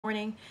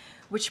morning,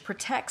 which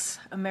protects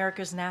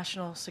America's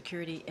national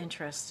security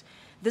interests.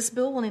 This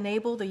bill will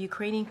enable the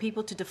Ukrainian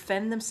people to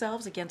defend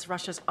themselves against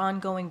Russia's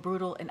ongoing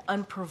brutal and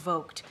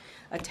unprovoked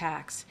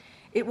attacks.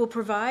 It will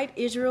provide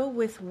Israel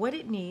with what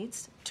it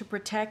needs to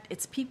protect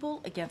its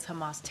people against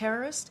Hamas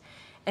terrorists,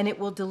 and it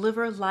will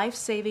deliver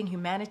life-saving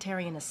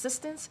humanitarian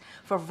assistance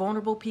for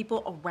vulnerable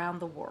people around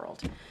the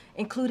world,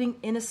 including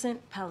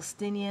innocent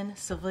Palestinian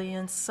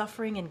civilians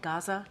suffering in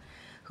Gaza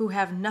who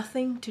have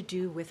nothing to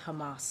do with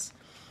Hamas.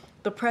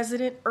 The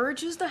president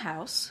urges the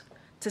House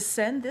to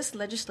send this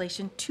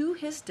legislation to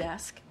his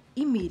desk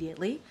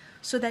immediately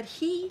so that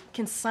he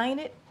can sign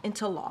it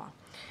into law.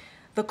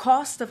 The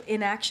costs of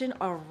inaction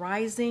are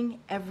rising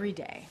every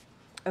day.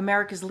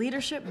 America's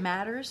leadership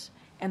matters,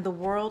 and the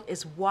world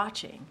is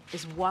watching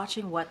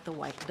what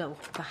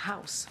the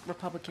House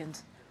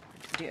Republicans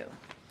do.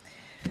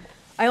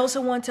 I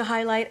also want to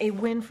highlight a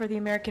win for the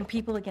American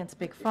people against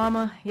Big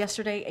Pharma.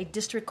 Yesterday, a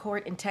district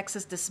court in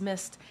Texas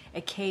dismissed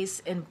a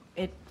case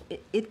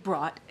it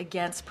brought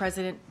against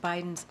President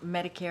Biden's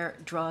Medicare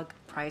drug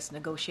price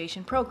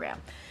negotiation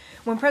program.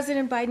 When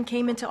President Biden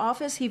came into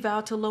office, he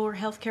vowed to lower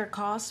health care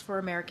costs for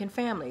American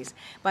families.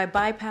 By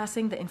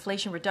bypassing the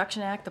Inflation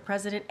Reduction Act, the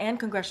president and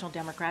congressional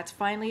Democrats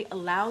finally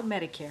allowed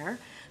Medicare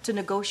to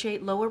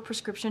negotiate lower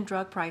prescription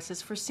drug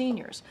prices for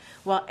seniors,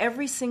 while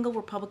every single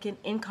Republican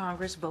in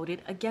Congress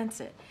voted against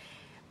it.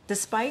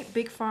 Despite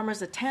Big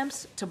Pharma's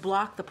attempts to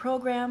block the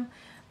program,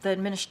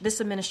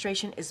 this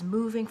administration is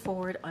moving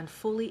forward on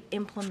fully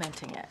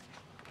implementing it.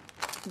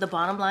 The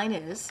bottom line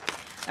is,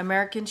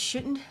 Americans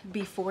shouldn't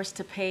be forced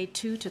to pay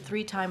 2 to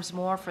 3 times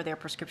more for their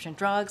prescription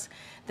drugs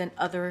than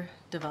other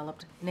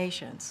developed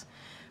nations.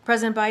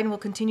 President Biden will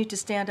continue to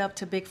stand up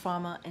to Big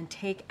Pharma and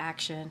take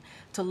action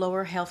to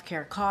lower health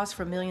care costs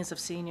for millions of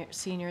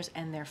seniors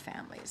and their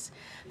families.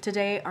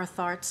 Today, our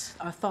thoughts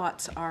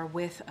are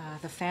with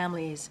the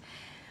families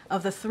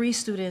of the 3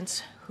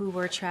 students who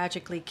were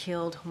tragically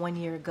killed 1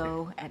 year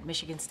ago at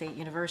Michigan State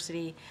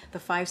University, the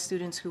 5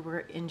 students who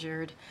were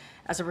injured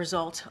as a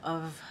result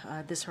of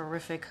this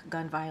horrific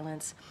gun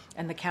violence,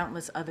 and the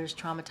countless others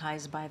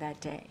traumatized by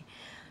that day.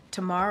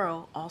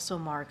 Tomorrow also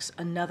marks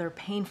another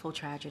painful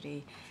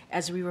tragedy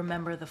as we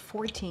remember the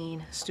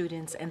 14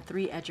 students and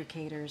 3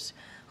 educators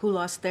who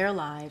lost their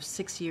lives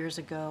 6 years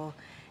ago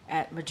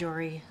at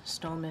Marjory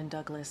Stoneman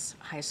Douglas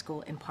High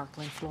School in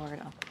Parkland,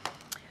 Florida.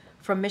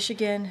 From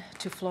Michigan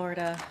to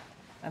Florida,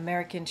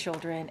 American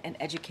children and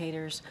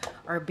educators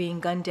are being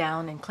gunned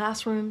down in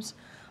classrooms,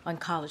 on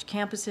college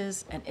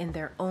campuses, and in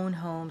their own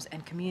homes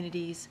and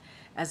communities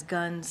as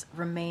guns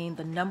remain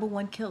the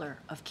 #1 killer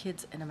of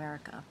kids in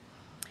America.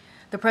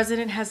 The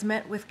president has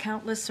met with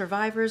countless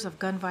survivors of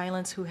gun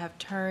violence who have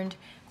turned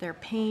their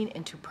pain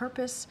into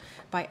purpose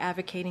by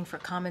advocating for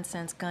common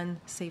sense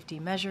gun safety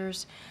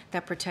measures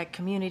that protect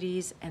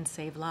communities and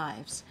save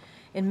lives.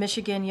 In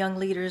Michigan, young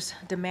leaders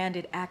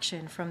demanded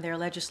action from their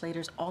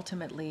legislators,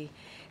 ultimately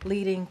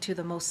leading to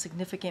the most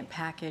significant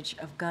package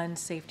of gun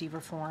safety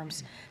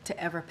reforms to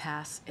ever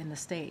pass in the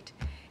state.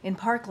 In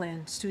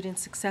Parkland,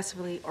 students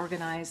successfully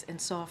organized and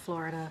saw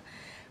Florida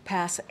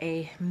pass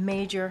a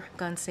major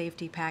gun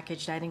safety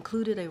package that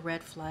included a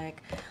red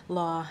flag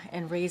law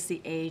and raised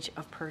the age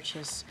of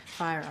purchase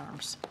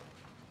firearms.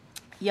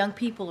 Young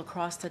people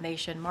across the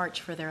nation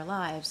marched for their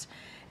lives,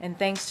 and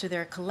thanks to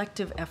their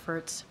collective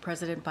efforts,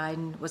 President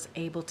Biden was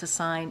able to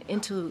sign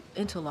into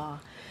law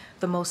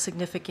the most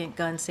significant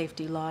gun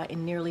safety law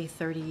in nearly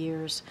 30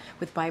 years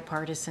with the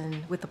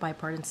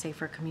Bipartisan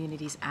Safer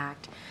Communities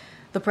Act.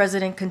 The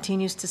president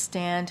continues to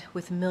stand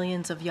with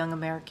millions of young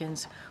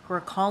Americans who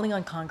are calling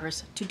on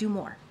Congress to do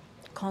more,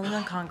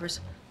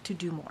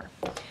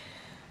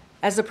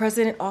 As the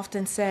president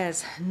often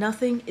says,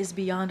 nothing is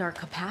beyond our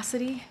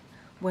capacity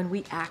when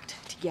we act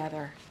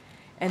together,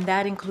 and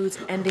that includes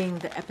ending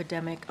the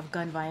epidemic of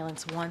gun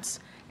violence once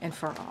and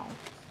for all.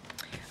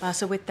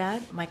 So with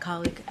that, my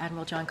colleague,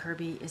 Admiral John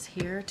Kirby, is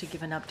here to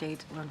give an update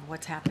on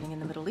what's happening in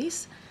the Middle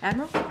East.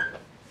 Admiral?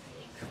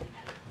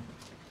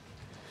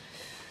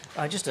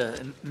 Just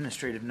an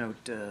administrative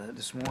note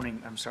this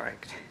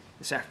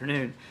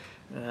afternoon.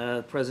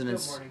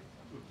 President's. Good morning.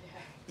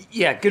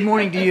 Yeah, good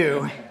morning to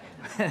you.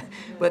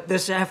 But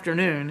this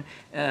afternoon,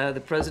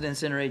 the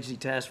President's Interagency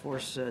Task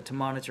Force to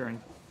monitor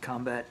and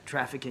combat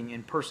trafficking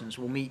in persons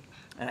will meet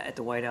at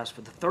the White House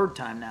for the 3rd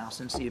time now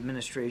since the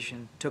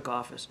administration took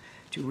office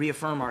to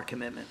reaffirm our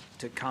commitment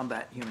to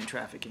combat human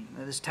trafficking.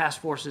 Now, this task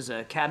force is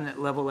a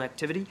cabinet-level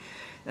activity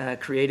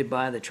created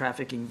by the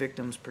Trafficking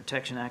Victims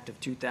Protection Act of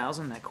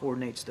 2000 that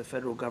coordinates the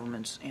federal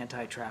government's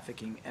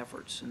anti-trafficking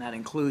efforts, and that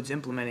includes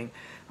implementing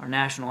our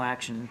National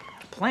Action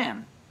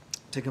Plan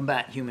to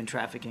combat human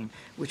trafficking,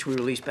 which we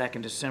released back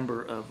in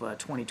December of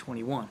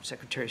 2021.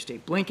 Secretary of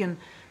State Blinken,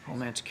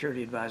 Homeland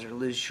Security Advisor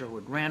Liz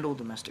Sherwood Randall,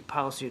 Domestic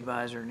Policy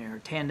Advisor Neera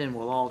Tanden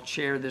will all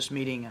chair this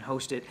meeting and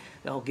host it.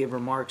 They'll give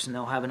remarks and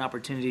they'll have an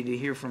opportunity to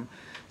hear from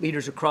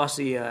leaders across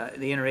the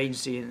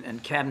interagency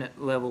and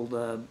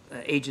cabinet-level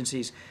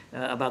agencies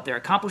about their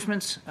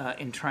accomplishments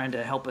in trying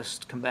to help us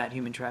combat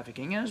human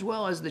trafficking, as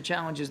well as the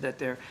challenges that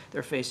they're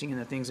facing and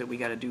the things that we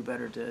got to do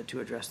better to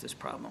address this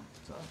problem.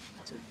 So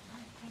that's it.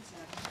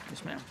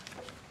 Yes, ma'am.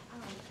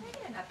 Can I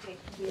get an update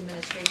from the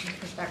administration's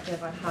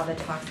perspective on how the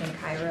talks in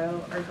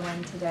Cairo are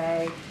going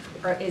today?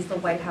 Or is the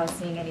White House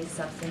seeing any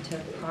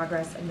substantive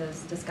progress in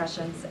those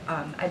discussions?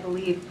 I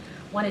believe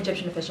one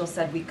Egyptian official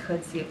said we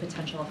could see a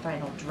potential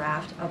final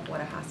draft of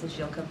what a hostage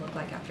deal could look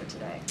like after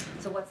today.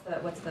 So what's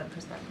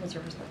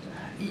your perspective?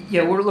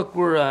 Yeah,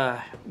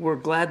 we're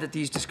glad that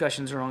these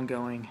discussions are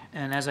ongoing,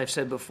 and as I've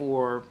said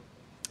before,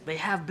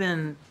 they've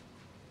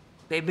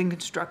been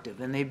constructive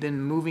and they've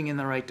been moving in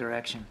the right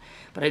direction.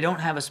 But I don't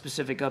have a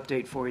specific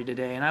update for you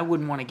today, and I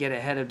wouldn't want to get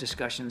ahead of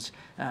discussions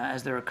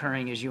as they're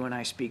occurring as you and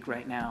I speak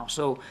right now.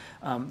 So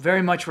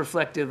very much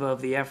reflective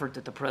of the effort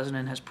that the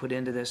President has put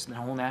into this, and the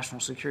whole national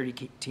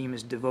security team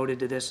is devoted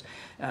to this.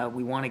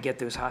 We want to get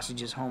those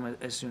hostages home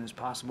as soon as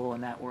possible,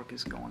 and that work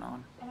is going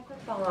on. And a quick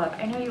follow-up.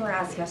 I know you were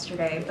asked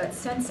yesterday, but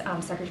since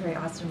Secretary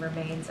Austin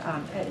remains,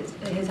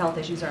 his health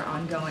issues are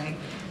ongoing,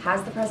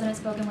 has the President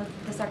spoken with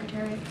the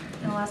Secretary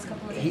in the last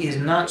couple of days? He has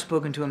not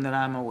spoken to him that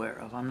I'm aware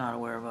of. I'm not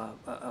aware of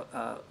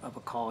a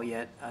call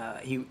yet.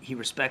 He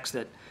respects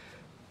that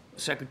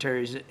the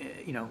Secretary's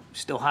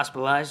still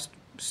hospitalized,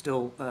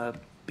 still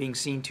being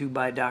seen to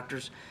by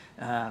doctors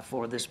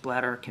for this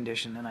bladder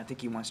condition, and I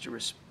think he wants to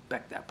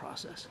respect that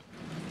process.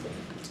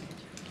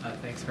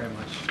 Thanks very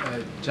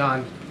much.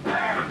 John,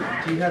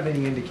 do you have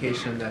any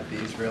indication that the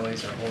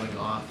Israelis are holding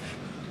off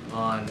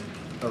on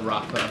the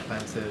Rafah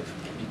offensive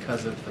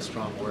because of the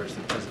strong words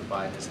that President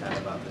Biden has had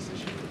about this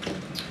issue?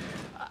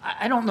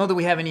 I don't know that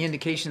we have any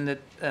indication that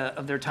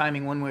of their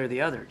timing one way or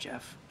the other,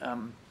 Jeff,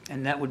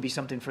 and that would be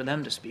something for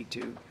them to speak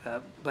to.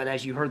 But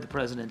as you heard the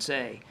President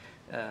say,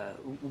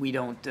 we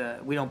don't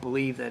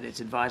believe that it's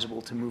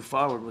advisable to move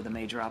forward with a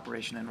major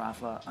operation in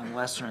Rafah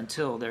unless or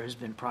until there has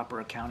been proper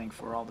accounting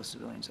for all the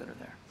civilians that are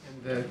there.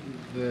 And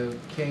the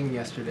king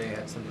yesterday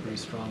had some pretty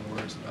strong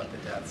words about the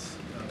deaths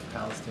of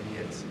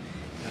Palestinians.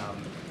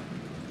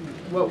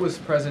 What was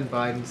President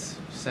Biden's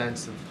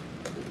sense of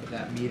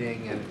that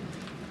meeting,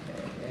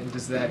 and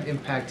does that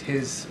impact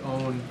his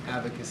own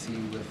advocacy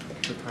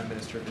with the Prime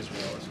Minister of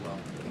Israel as well?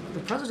 The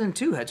President,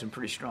 too, had some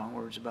pretty strong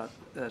words about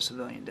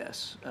civilian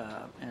deaths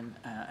and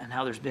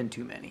how there's been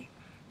too many.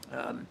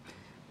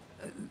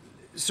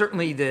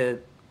 Certainly the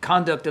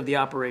conduct of the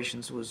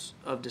operations was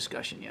of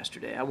discussion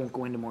yesterday. I won't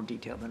go into more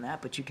detail than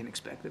that, but you can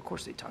expect, of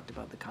course, they talked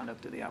about the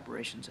conduct of the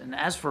operations. And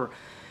as for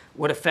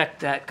what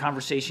effect that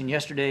conversation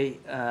yesterday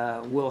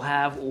will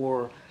have,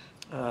 or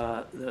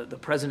the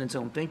President's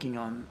own thinking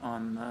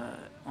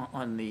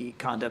on the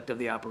conduct of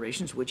the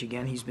operations, which,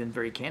 again, he's been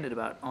very candid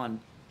about on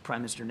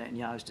Prime Minister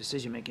Netanyahu's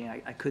decision-making,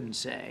 I couldn't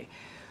say.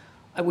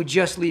 I would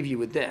just leave you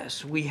with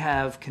this. We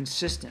have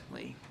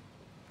consistently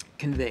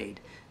conveyed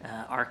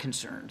our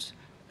concerns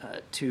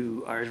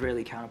to our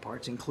Israeli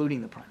counterparts,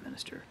 including the Prime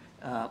Minister,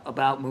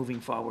 about moving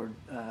forward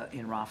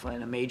in Rafah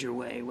in a major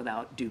way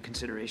without due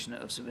consideration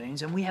of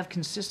civilians. And we have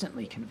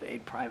consistently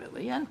conveyed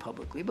privately and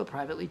publicly, but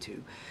privately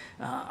too,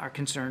 our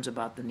concerns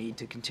about the need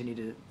to continue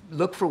to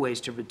look for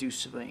ways to reduce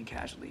civilian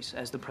casualties.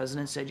 As the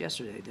President said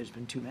yesterday, there's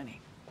been too many.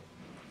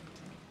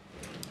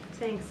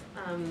 Thanks.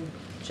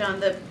 John,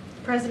 the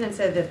President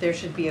said that there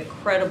should be a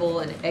credible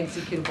and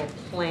executable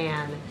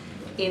plan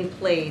in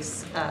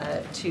place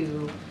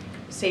to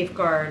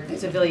safeguard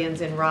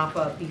civilians in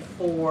Rafah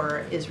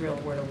before Israel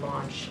were to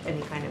launch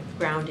any kind of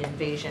ground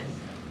invasion.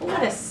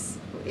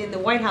 In the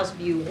White House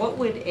view, what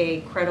would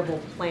a credible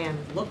plan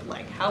look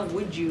like? How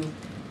would you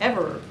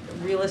ever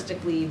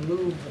realistically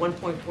move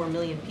 1.4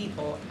 million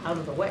people out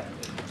of the way?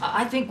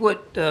 I think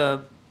what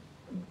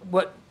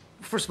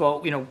first of all,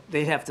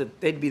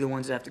 they'd be the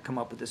ones that have to come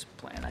up with this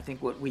plan. I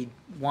think what we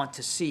want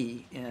to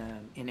see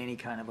in any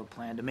kind of a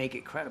plan to make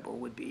it credible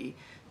would be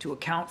to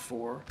account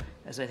for,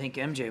 as I think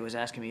MJ was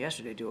asking me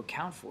yesterday, to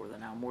account for the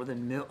now more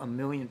than a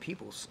million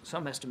people,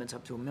 some estimates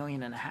up to 1.5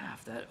 million,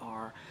 that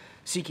are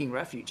seeking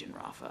refuge in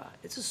Rafah.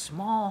 It's a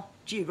small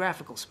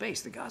geographical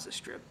space, the Gaza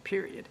Strip,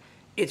 period.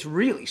 It's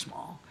really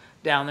small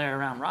down there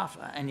around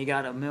Rafah, and you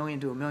got 1 million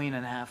to 1.5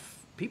 million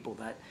people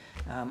that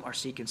are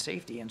seeking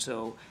safety. And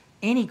so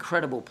any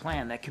credible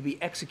plan that could be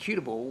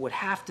executable would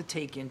have to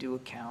take into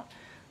account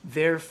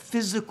their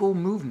physical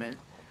movement,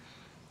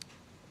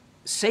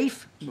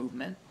 safe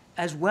movement,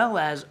 as well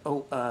as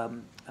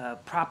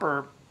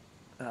proper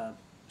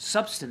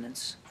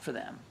subsistence for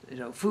them,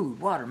 food,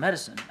 water,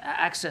 medicine,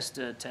 access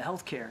to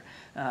health care,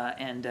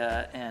 and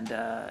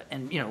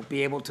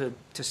be able to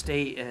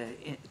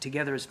stay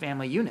together as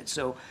family units.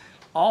 So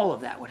all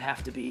of that would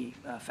have to be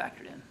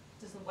factored in.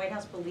 Does the White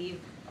House believe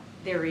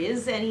there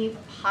is any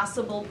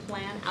possible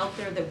plan out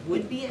there that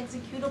would be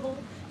executable,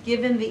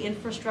 given the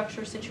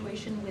infrastructure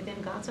situation within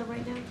Gaza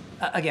right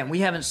now? Again, we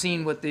haven't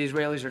seen what the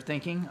Israelis are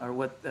thinking or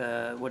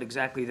what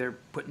exactly they're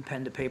putting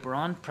pen to paper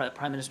on.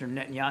 Prime Minister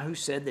Netanyahu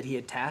said that he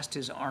had tasked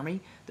his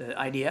army, the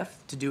IDF,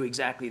 to do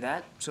exactly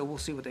that. So we'll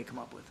see what they come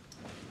up with.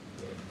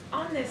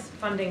 On this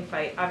funding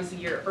fight, obviously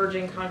you're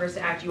urging Congress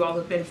to act. You all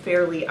have been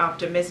fairly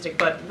optimistic,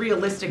 but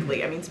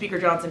realistically, I mean, Speaker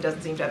Johnson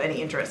doesn't seem to have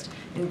any interest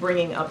in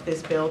bringing up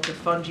this bill to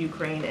fund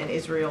Ukraine and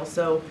Israel.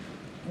 So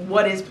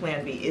what is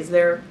Plan B? Is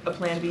there a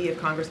Plan B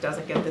if Congress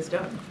doesn't get this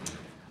done?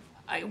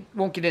 I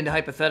won't get into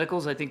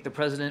hypotheticals. I think the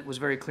president was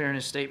very clear in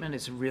his statement.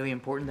 It's really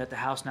important that the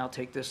House now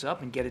take this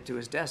up and get it to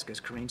his desk. As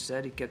Karine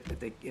said,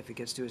 if it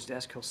gets to his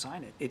desk, he'll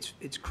sign it.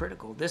 It's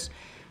critical. This,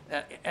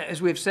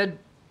 as we've said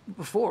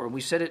before,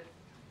 we said it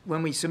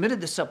when we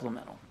submitted the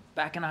supplemental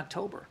back in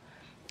October.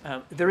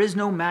 There is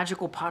no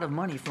magical pot of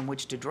money from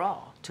which to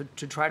draw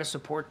to try to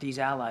support these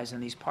allies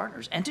and these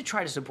partners, and to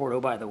try to support,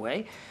 oh, by the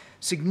way,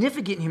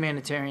 significant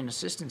humanitarian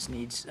assistance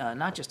needs,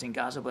 not just in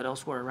Gaza, but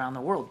elsewhere around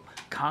the world.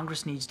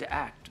 Congress needs to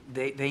act.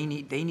 They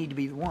need to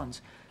be the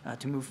ones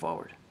to move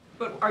forward.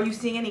 But are you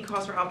seeing any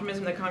cause for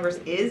optimism that Congress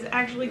is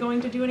actually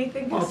going to do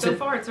anything? Because so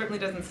far it certainly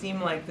doesn't seem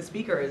like the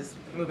Speaker is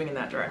moving in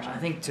that direction. I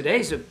think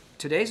today's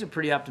a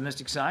pretty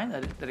optimistic sign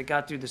that it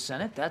got through the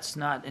Senate. That's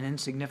not an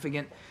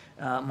insignificant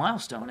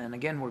milestone. And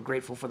again, we're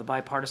grateful for the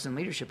bipartisan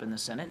leadership in the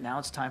Senate. Now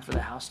it's time for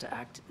the House to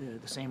act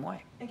the same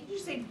way. And can you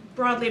just say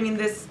broadly, I mean,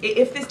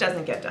 if this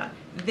doesn't get done,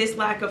 this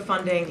lack of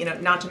funding,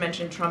 not to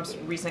mention Trump's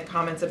recent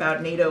comments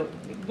about NATO,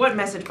 what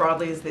message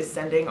broadly is this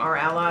sending our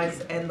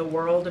allies and the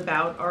world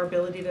about our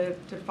ability to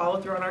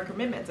follow through on our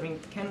commitments? I mean,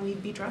 can we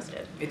be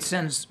trusted? It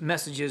sends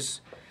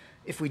messages.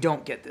 If we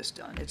don't get this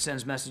done, it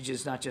sends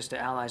messages not just to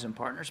allies and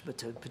partners, but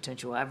to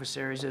potential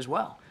adversaries as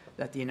well,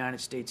 that the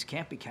United States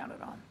can't be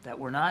counted on, that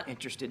we're not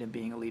interested in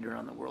being a leader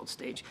on the world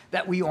stage,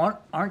 that we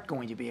aren't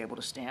going to be able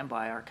to stand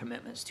by our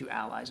commitments to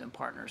allies and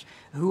partners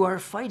who are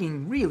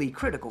fighting really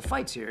critical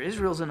fights here.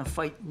 Israel's in a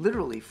fight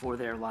literally for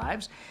their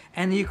lives,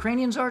 and the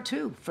Ukrainians are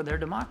too, for their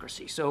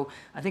democracy. So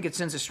I think it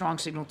sends a strong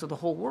signal to the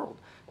whole world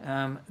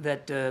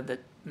that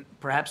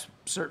perhaps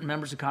certain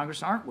members of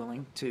Congress aren't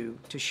willing to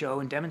show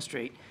and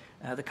demonstrate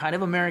the kind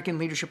of American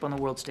leadership on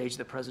the world stage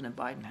that President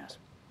Biden has.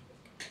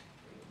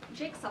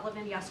 Jake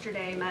Sullivan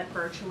yesterday met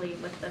virtually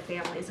with the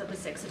families of the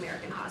 6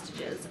 American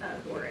hostages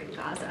who are in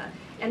Gaza.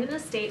 And in a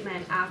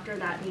statement after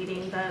that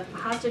meeting, the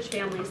hostage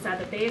families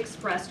said that they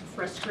expressed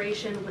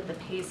frustration with the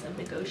pace of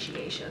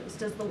negotiations.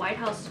 Does the White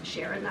House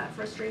share in that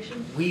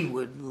frustration? We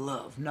would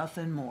love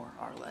nothing more,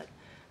 Arlette,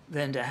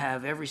 than to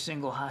have every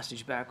single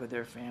hostage back with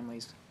their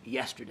families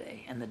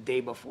yesterday and the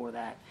day before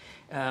that.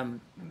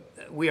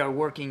 We are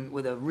working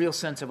with a real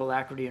sense of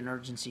alacrity and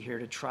urgency here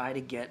to try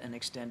to get an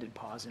extended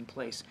pause in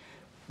place.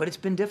 But it's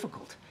been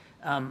difficult.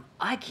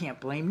 I can't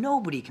blame,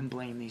 nobody can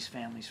blame these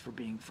families for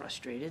being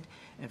frustrated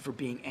and for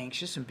being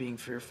anxious and being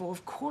fearful.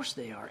 Of course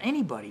they are.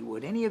 Anybody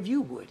would. Any of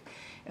you would.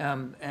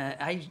 And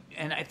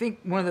I think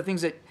one of the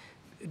things that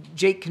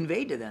Jake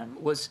conveyed to them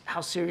was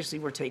how seriously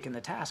we're taking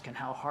the task and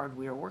how hard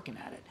we are working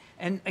at it.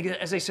 And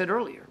as I said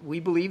earlier,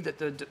 we believe that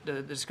the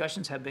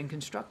discussions have been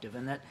constructive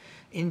and that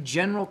in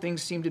general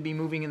things seem to be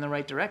moving in the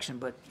right direction,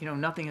 but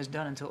nothing is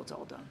done until it's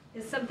all done.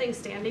 Is something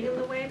standing in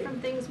the way from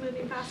things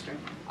moving faster?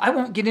 I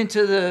won't get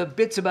into the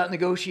bits about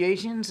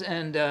negotiations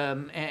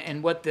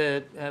and what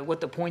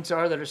the points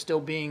are that are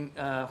still being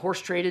horse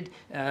traded,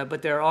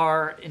 but there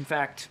are in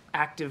fact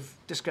active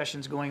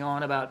discussions going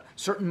on about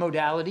certain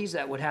modalities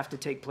that would have to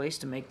take place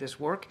to make this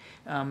work.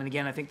 And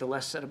again, I think the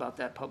less said about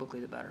that publicly,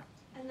 the better.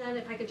 And then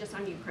if I could just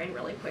on Ukraine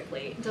really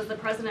quickly, does the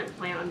president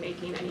plan on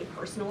making any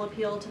personal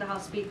appeal to the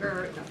House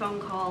Speaker, a phone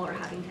call, or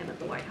having him at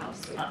the White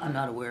House? I'm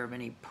not aware of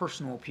any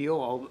personal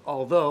appeal,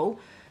 although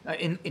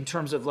in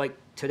terms of like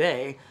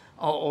today,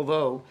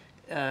 although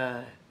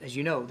as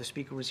you know, the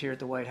Speaker was here at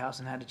the White House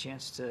and had a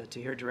chance to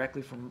hear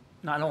directly from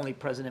not only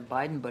President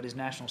Biden, but his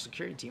national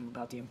security team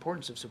about the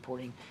importance of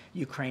supporting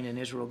Ukraine and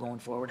Israel going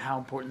forward, how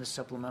important the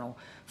supplemental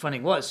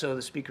funding was. So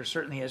the Speaker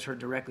certainly has heard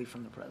directly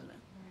from the President.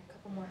 A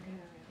couple more.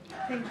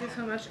 Thank you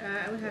so much.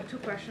 I would have 2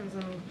 questions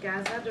on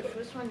Gaza. The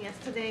first one,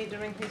 yesterday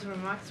during his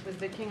remarks with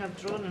the King of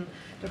Jordan,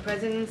 the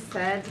president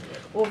said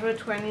over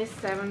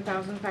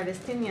 27,000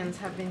 Palestinians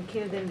have been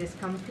killed in this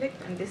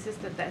conflict, and this is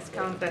the death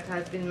count that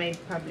has been made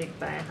public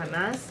by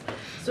Hamas.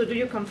 So do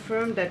you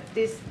confirm that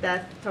this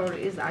death toll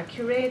is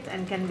accurate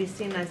and can be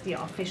seen as the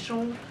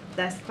official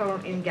death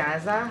toll in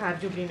Gaza?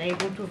 Have you been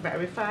able to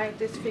verify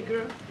this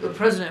figure? The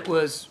president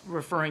was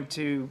referring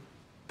to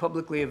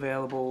publicly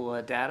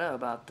available data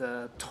about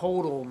the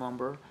total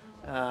number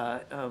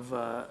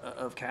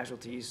of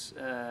casualties,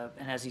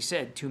 and as he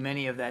said, too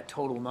many of that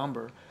total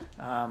number,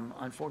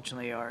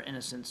 unfortunately, are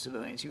innocent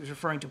civilians. He was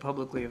referring to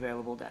publicly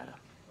available data.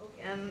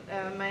 And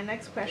my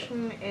next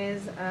question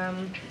is,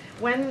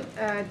 when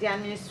the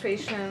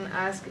administration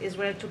asked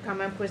Israel to come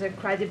up with a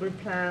credible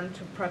plan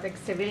to protect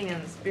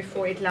civilians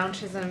before it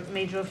launches a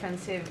major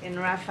offensive in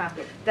Rafah,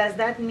 does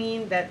that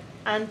mean that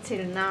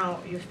until now,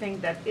 you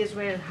think that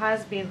Israel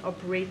has been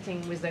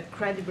operating with a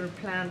credible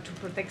plan to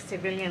protect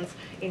civilians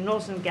in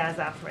northern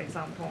Gaza, for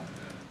example?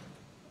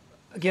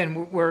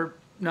 Again, we're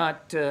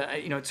not,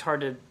 it's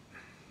hard to,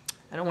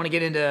 I don't want to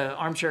get into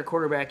armchair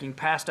quarterbacking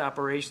past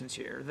operations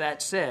here.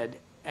 That said,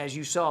 as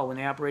you saw when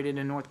they operated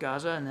in North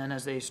Gaza and then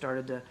as they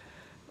started to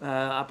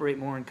operate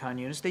more in Khan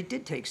Yunis, they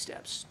did take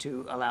steps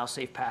to allow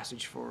safe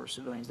passage for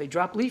civilians. They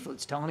dropped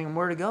leaflets telling them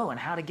where to go and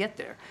how to get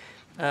there.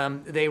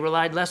 They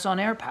relied less on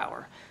air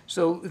power.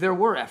 So there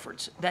were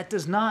efforts. That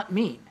does not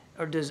mean,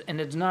 and it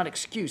does not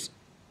excuse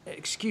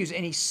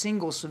any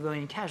single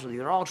civilian casualty.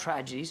 They're all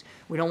tragedies.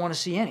 We don't want to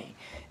see any.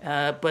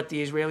 But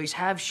the Israelis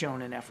have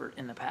shown an effort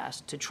in the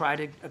past to try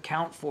to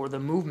account for the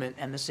movement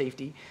and the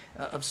safety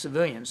of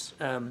civilians.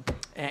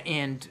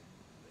 And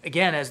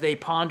again, as they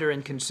ponder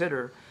and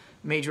consider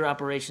major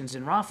operations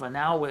in Rafah,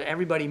 now with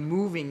everybody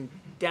moving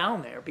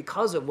down there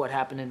because of what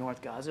happened in North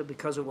Gaza,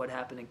 because of what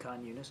happened in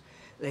Khan Yunis,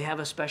 they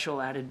have a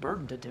special added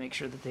burden to make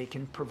sure that they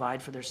can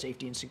provide for their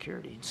safety and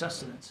security and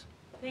sustenance.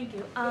 Thank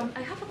you.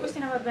 I have a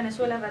question about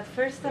Venezuela, but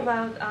first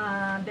about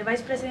the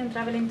Vice President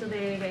traveling to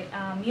the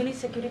Munich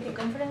Security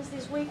Conference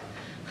this week.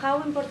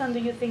 How important do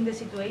you think the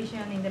situation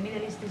in the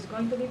Middle East is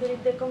going to be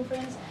during the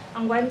conference,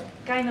 and what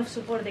kind of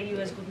support the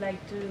U.S. would like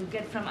to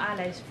get from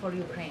allies for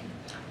Ukraine?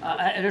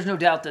 There's no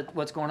doubt that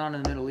what's going on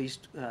in the Middle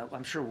East,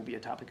 I'm sure, will be a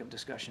topic of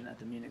discussion at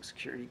the Munich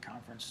Security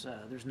Conference.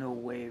 There's no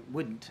way it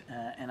wouldn't,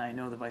 and I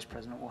know the Vice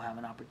President will have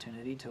an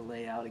opportunity to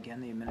lay out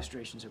again the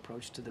administration's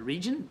approach to the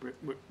region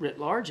writ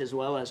large, as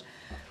well as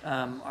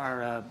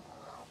our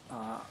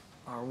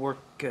work,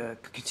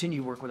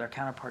 continued work with our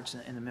counterparts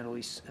in the Middle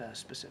East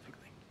specifically.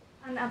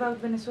 And about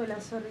Venezuela,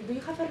 sorry, do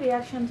you have a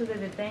reaction to the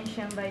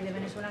detention by the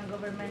Venezuelan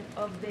government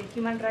of the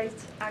human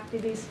rights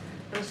activist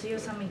Rocio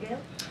San Miguel?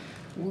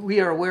 We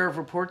are aware of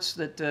reports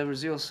that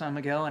Rocio San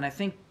Miguel, and I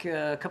think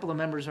a couple of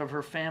members of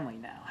her family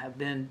now, have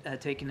been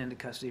taken into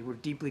custody. We're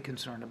deeply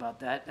concerned about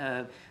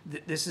that.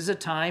 This is a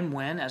time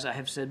when, as I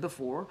have said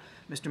before,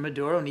 Mr.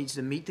 Maduro needs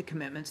to meet the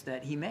commitments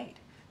that he made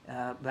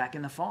back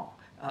in the fall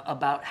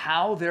about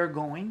how they're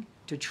going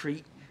to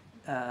treat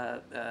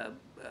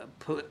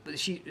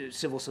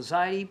civil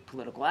society,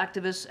 political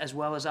activists, as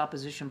well as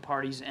opposition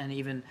parties, and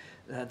even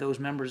those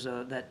members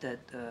of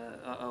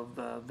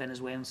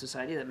Venezuelan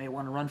society that may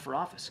want to run for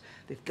office.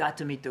 They've got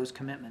to meet those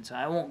commitments.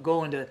 I won't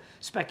go into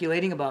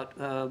speculating about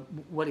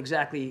what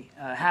exactly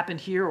happened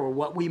here or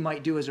what we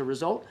might do as a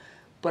result,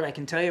 but I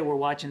can tell you we're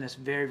watching this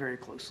very, very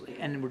closely,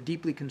 and we're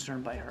deeply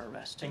concerned by her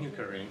arrest. Thank you,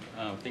 Kirby.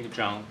 Thank you,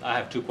 John. I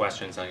have two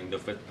questions on the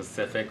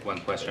Pacific, one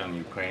question on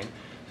Ukraine.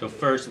 So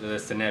first, the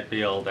Senate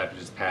bill that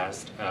just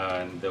passed,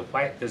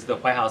 does the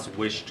White House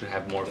wish to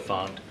have more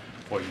fund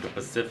for the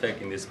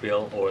Pacific in this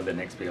bill or the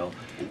next bill,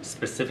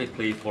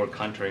 specifically for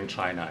countering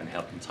China and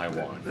helping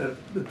Taiwan?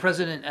 The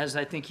President, as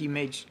I think he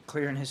made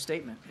clear in his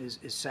statement, is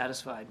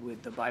satisfied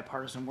with the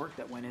bipartisan work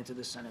that went into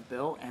the Senate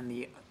bill and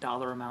the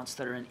dollar amounts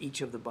that are in each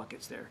of the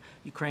buckets there.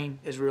 Ukraine,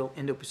 Israel,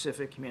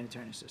 Indo-Pacific,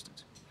 humanitarian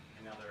assistance.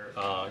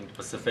 Another, in the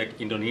Pacific,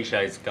 Indonesia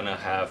is going to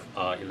have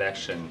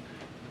election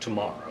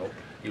tomorrow,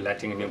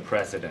 electing a new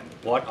president.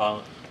 What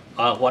are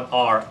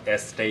at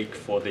stake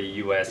for the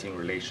U.S. in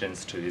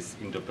relations to its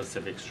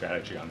Indo-Pacific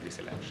strategy on this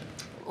election?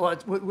 Well,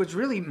 what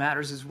really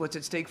matters is what's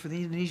at stake for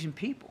the Indonesian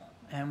people.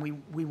 And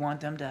we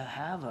want them to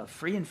have a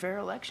free and fair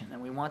election.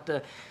 And we want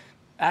the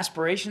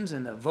aspirations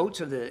and the votes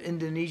of the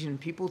Indonesian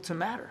people to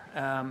matter.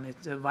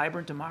 It's a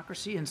vibrant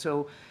democracy. And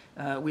so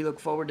we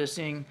look forward to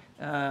seeing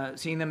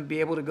them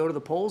be able to go to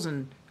the polls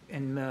and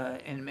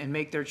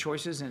make their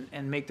choices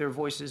and make their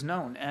voices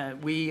known.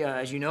 We,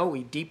 as you know,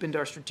 we deepened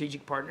our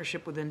strategic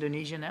partnership with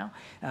Indonesia now.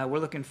 We're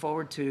looking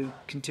forward to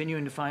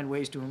continuing to find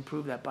ways to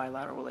improve that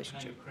bilateral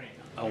relationship.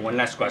 One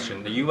last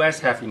question. The U.S.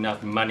 have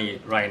enough money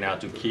right now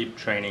to keep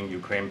training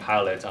Ukraine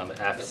pilots on the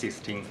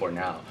F-16 for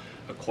now,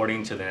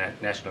 according to the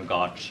National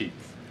Guard chief.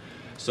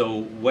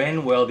 So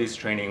when will this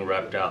training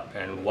wrap up,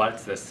 and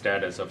what's the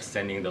status of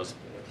sending those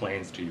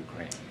planes to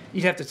Ukraine?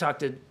 You'd have to talk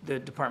to the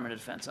Department of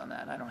Defense on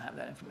that. I don't have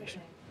that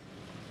information.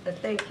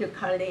 Thank you,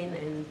 Colleen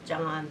and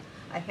John.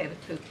 I have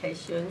two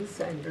questions,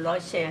 and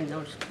Russia and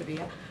North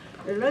Korea.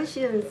 The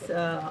Russian's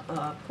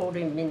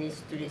foreign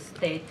ministry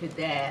stated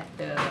that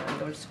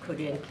North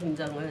Korean Kim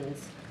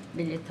Jong-un's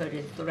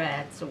military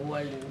threats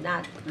were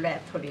not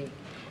rhetoric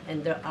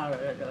and are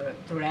a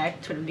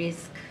direct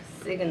risk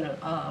signal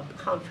of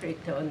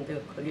conflict on the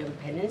Korean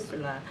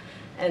Peninsula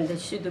and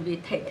should be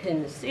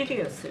taken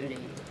seriously.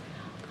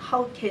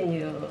 How can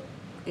you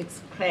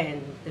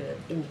explain the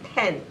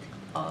intent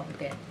of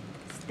that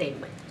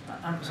statement?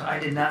 I'm sorry, I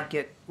did not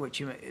get what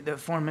you meant. The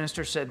foreign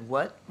minister said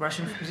what?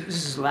 Russian?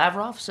 This is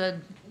Lavrov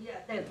said?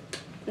 Yeah,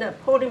 the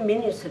foreign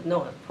ministry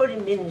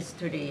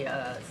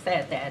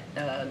said that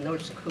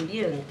North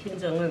Korean Kim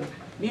Jong-un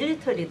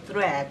military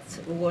threats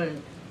were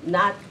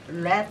not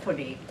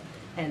rhetoric,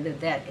 and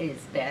that is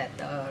that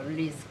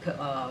risk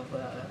of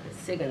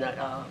signal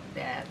of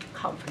that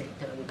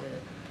conflict on the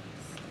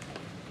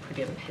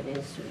Korean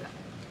Peninsula.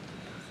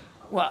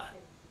 Well,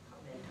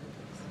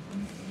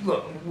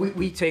 Look,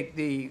 we take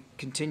the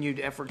continued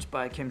efforts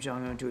by Kim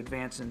Jong-un to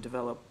advance and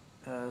develop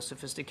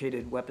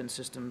sophisticated weapon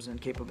systems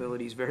and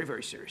capabilities very,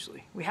 very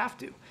seriously. We have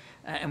to.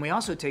 And we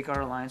also take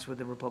our alliance with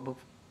the Republic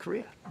of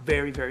Korea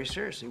very, very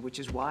seriously, which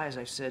is why, as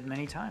I've said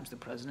many times, the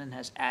president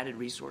has added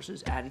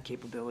resources, added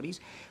capabilities,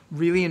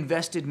 really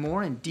invested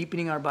more in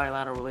deepening our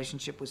bilateral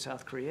relationship with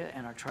South Korea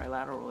and our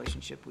trilateral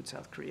relationship with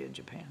South Korea and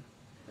Japan.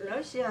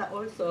 Russia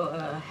also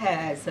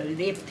has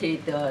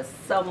lifted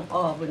some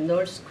of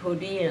North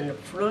Korean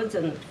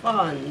frozen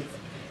funds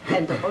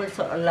and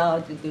also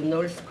allowed the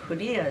North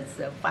Korea's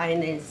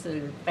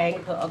financial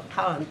bank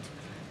account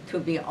to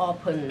be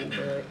opened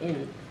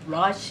in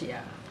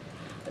Russia.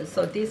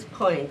 So at this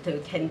point,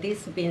 can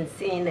this be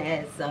seen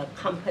as a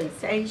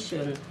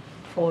compensation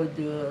for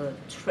the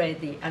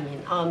trade,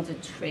 arms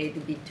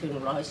trade between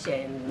Russia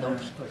and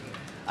North Korea?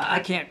 I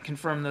can't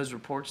confirm those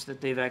reports that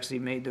they've actually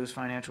made those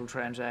financial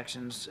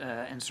transactions,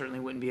 and certainly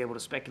wouldn't be able to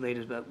speculate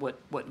about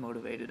what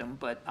motivated them.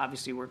 But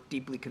obviously, we're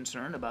deeply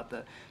concerned about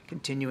the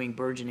continuing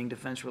burgeoning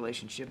defense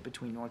relationship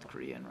between North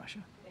Korea and Russia.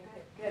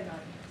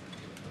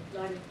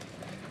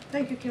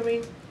 Thank you,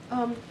 Karine.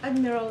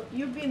 Admiral,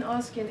 you've been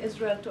asking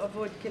Israel to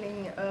avoid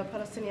killing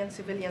Palestinian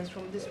civilians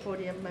from this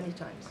podium many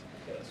times.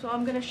 So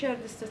I'm going to share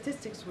the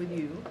statistics with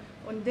you.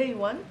 On day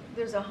one,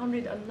 there's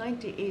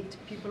 198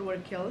 people were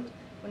killed.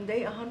 On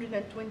day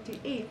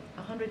 128,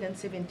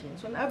 117.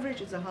 So on average,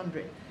 it's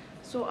 100.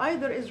 So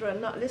either Israel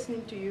not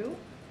listening to you,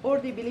 or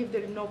they believe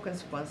there are no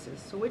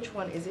consequences. So which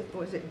one is it,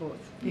 or is it both?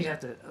 You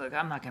have to look.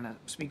 I'm not going to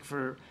speak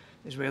for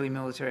Israeli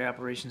military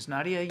operations,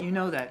 Nadia. You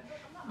know that.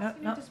 I'm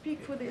asking you to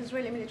speak for the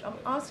Israeli military. I'm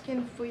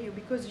asking for you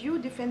because you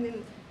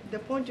defending the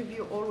point of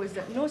view always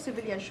that no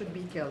civilian should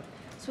be killed.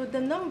 So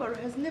the number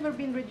has never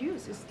been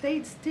reduced. It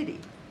stayed steady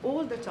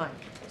all the time.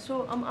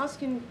 So I'm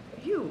asking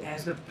you,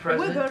 as the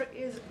president, whether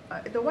is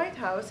the White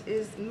House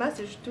is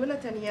message to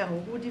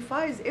Netanyahu, who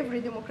defies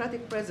every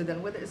Democratic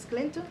president, whether it's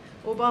Clinton,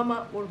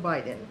 Obama, or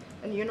Biden,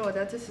 and you know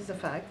that this is a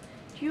fact.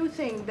 Do you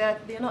think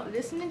that they're not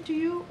listening to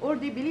you, or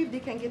they believe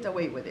they can get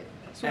away with it?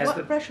 So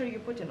what pressure are you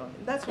putting on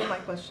them? That's my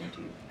question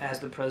to you. As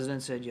the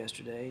president said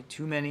yesterday,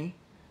 too many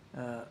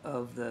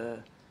of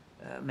the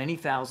many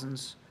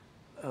thousands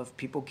of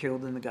people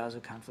killed in the Gaza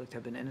conflict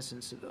have been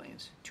innocent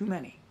civilians. Too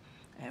many.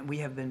 And we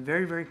have been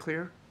very, very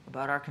clear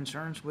about our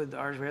concerns with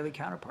our Israeli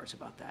counterparts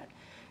about that.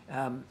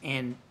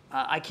 And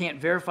I can't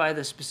verify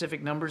the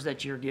specific numbers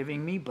that you're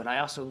giving me, but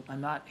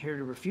I'm not here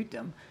to refute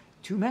them.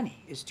 Too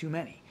many is too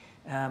many.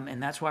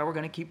 And that's why we're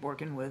going to keep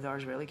working with our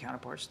Israeli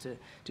counterparts to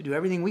do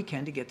everything we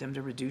can to get them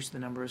to reduce the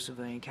number of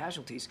civilian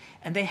casualties.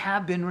 And they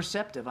have been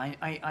receptive. I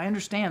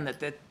understand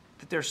that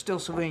there's still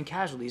civilian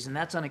casualties, and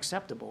that's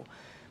unacceptable.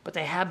 But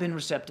they have been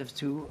receptive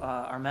to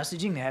our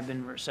messaging. They have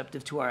been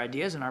receptive to our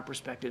ideas and our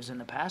perspectives in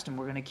the past, and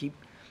we're going to keep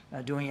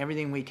doing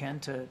everything we can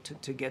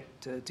to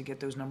get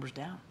those numbers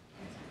down.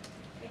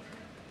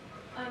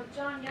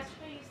 John,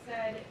 yesterday you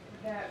said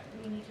that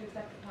we need to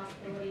accept the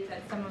possibility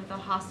that some of the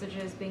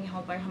hostages being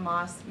held by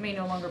Hamas may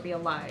no longer be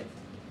alive.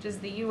 Does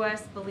the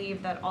U.S.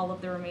 believe that all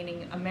of the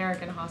remaining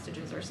American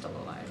hostages are still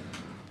alive?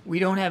 We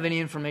don't have any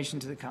information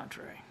to the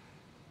contrary.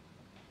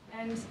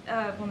 And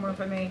one more,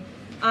 if I may.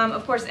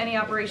 Of course, any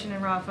operation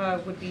in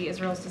Rafah would be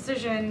Israel's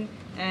decision,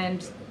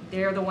 and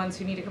they're the ones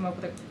who need to come up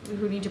with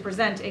who need to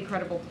present a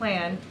credible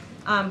plan.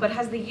 But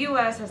has the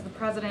U.S., has the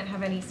president,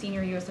 have any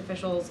senior U.S.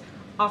 officials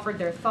offered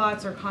their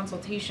thoughts or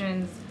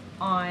consultations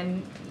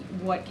on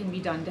what can be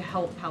done to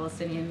help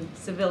Palestinian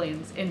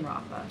civilians in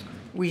Rafah?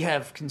 We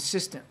have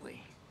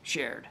consistently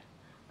shared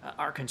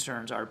our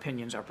concerns, our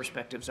opinions, our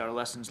perspectives, our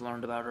lessons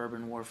learned about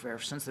urban warfare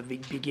since the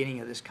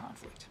beginning of this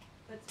conflict.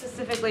 But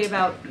specifically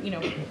about,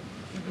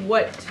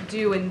 what to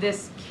do in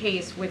this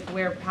case with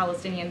where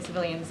Palestinian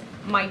civilians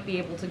might be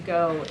able to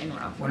go in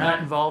Rafah. We're not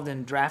involved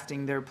in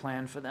drafting their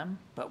plan for them,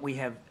 but we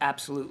have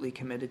absolutely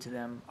committed to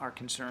them our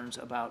concerns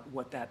about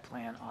what that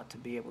plan ought to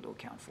be able to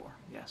account for.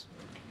 Yes.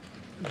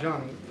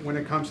 John, when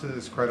it comes to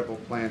this credible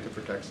plan to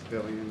protect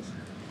civilians,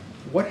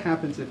 what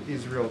happens if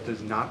Israel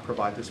does not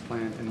provide this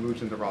plan and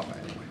moves into Rafah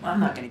anyway? I'm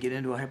not going to get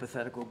into a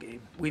hypothetical,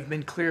 Gabe. We've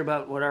been clear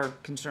about what our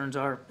concerns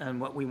are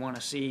and what we want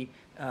to see.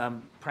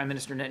 Prime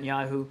Minister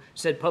Netanyahu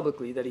said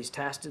publicly that he's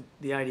tasked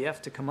the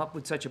IDF to come up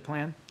with such a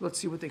plan. Let's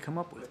see what they come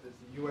up with. But does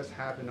the U.S.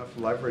 have enough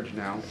leverage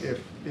now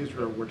if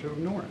Israel were to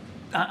ignore it?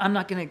 I'm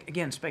not going to,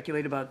 again,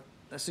 speculate about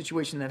a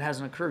situation that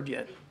hasn't occurred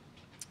yet.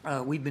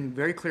 We've been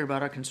very clear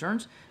about our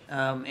concerns,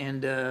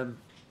 and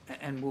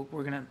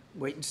we're going to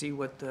wait and see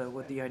what the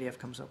IDF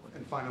comes up with.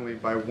 And finally,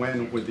 by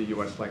when would the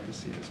U.S. like to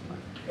see this plan?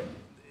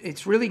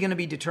 It's really going to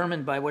be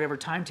determined by whatever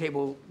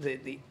timetable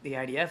the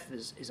IDF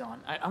is on.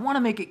 I want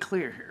to make it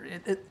clear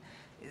here.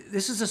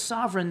 This is a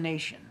sovereign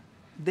nation.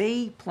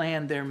 They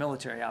plan their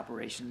military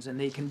operations, and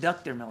they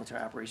conduct their military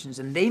operations,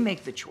 and they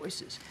make the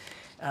choices.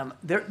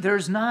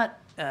 It's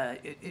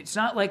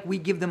not like we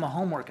give them a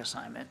homework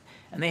assignment,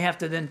 and they have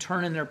to then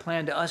turn in their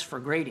plan to us for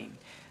grading.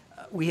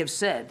 We have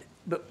said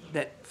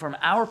that from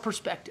our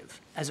perspective,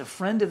 as a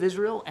friend of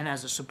Israel and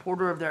as a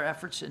supporter of their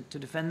efforts to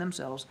defend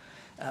themselves,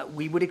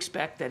 we would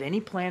expect that any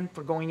plan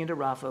for going into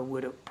Rafah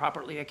would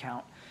properly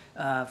account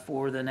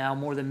for the now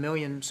more than 1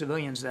 million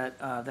civilians that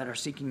are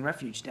seeking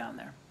refuge down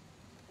there.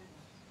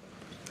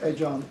 Hey,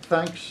 John,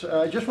 thanks.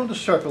 I just want to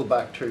circle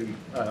back to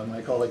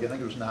my colleague, I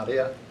think it was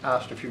Nadia,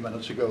 asked a few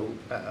minutes ago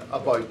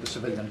about the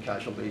civilian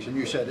casualties, and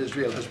you said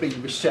Israel has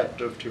been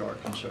receptive to our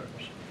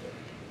concerns.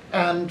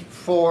 And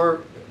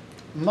for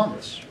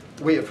months,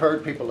 we have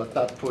heard people at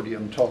that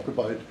podium talk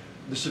about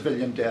the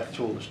civilian death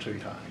toll is too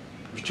high.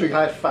 It was too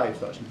high at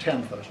 5,000,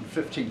 10,000,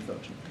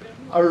 15,000.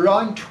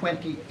 Around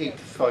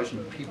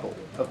 28,000 people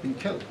have been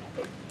killed.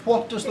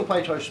 What does the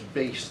White House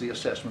base the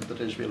assessment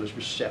that Israel is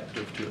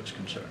receptive to its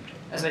concerns?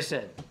 As I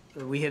said,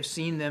 we have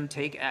seen them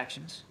take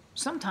actions,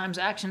 sometimes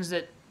actions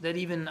that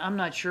even I'm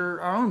not sure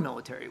our own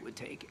military would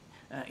take,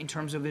 in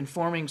terms of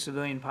informing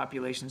civilian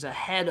populations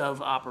ahead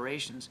of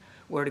operations,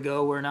 where to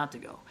go, where not to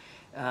go.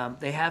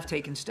 They have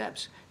taken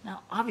steps.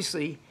 Now,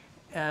 obviously,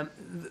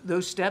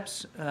 those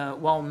steps,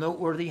 while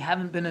noteworthy,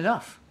 haven't been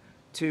enough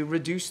to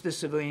reduce the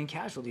civilian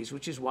casualties,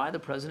 which is why the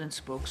president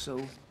spoke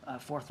so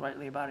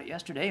forthrightly about it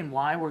yesterday, and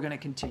why we're going to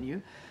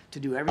continue to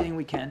do everything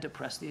we can to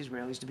press the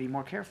Israelis to be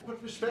more careful.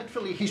 But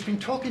respectfully, he's been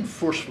talking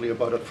forcefully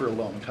about it for a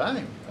long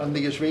time, and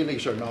the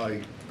Israelis are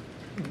now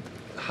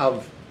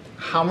have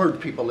hammered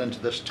people into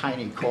this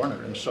tiny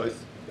corner in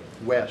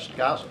southwest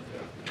Gaza,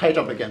 tight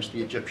up against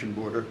the Egyptian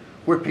border,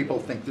 where people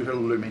think there's a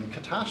looming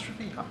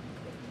catastrophe happening.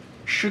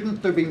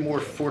 Shouldn't there be more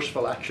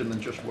forceful action than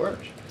just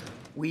words?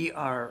 We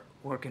are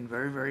working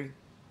very, very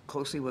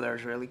closely with our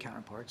Israeli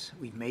counterparts.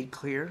 We've made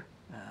clear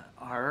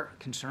our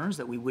concerns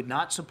that we would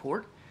not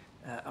support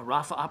a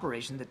Rafah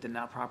operation that did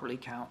not properly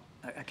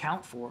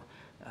account for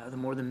the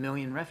more than 1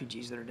 million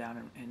refugees that are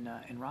down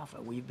in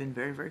Rafah. We've been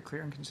very, very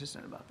clear and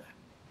consistent about that.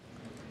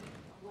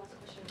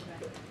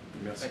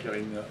 Merci,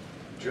 Karine.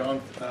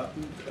 John,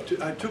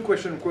 I have two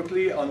questions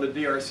quickly on the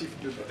DRC,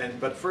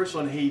 but first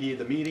on Haiti,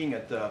 the meeting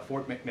at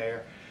Fort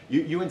McNair.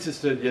 You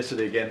insisted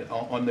yesterday again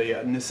on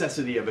the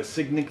necessity of a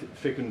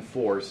significant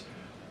force,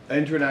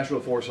 international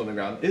force on the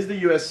ground. Is the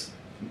U.S.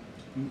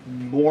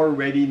 more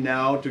ready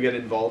now to get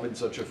involved in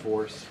such a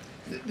force?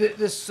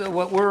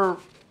 What we're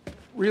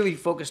really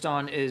focused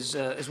on is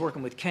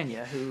working with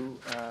Kenya, who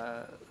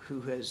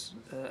has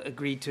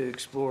agreed to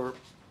explore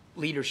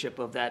leadership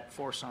of that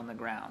force on the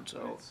ground.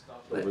 So,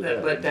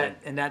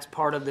 and that's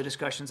part of the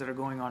discussions that are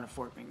going on at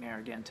Fort McNair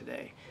again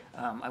today.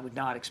 I would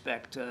not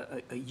expect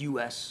a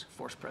U.S.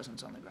 force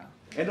presence on the ground.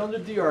 And on the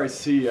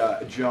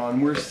DRC,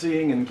 John, we're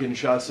seeing in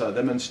Kinshasa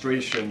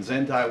demonstrations,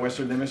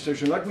 anti-Western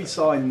demonstrations, like we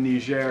saw in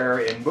Niger,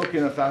 in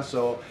Burkina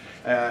Faso,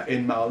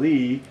 in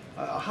Mali.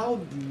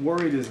 How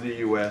worried is the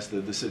U.S.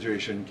 that the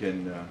situation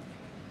can...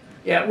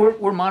 Yeah,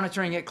 we're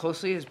monitoring it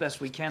closely as best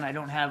we can. I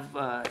don't have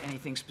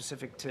anything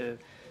specific to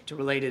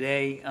relay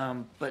today,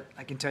 but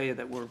I can tell you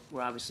that we're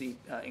obviously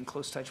in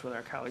close touch with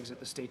our colleagues at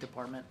the State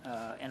Department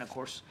and, of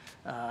course,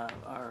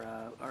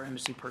 our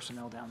embassy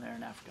personnel down there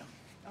in Africa.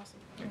 Awesome.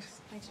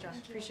 Thanks, John.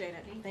 Appreciate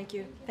it. Thank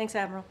you. Thanks,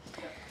 Admiral.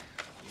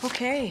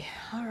 Okay.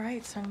 All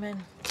right, Sungmin.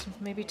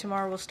 Maybe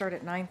tomorrow we'll start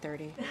at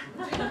 9:30.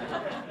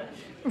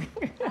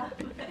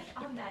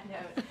 On that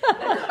note,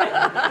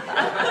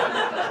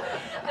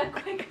 a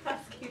quick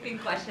housekeeping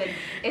question.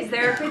 Is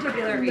there a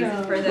particular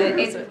reason for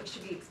the,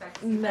 should we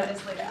expect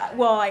notice later?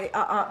 Well,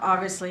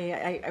 obviously,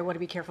 I want to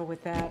be careful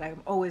with that. I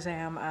always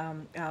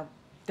am.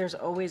 There's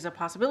always a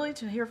possibility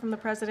to hear from the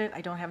president.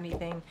 I don't have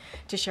anything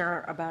to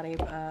share about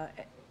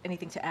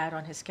anything to add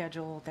on his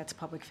schedule that's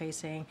public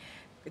facing.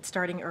 It's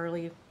starting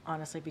early,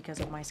 honestly, because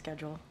of my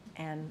schedule,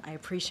 and I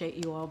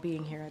appreciate you all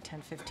being here at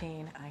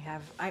 10:15.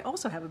 I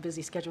also have a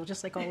busy schedule,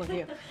 just like all of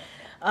you.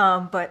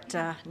 But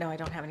no, I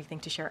don't have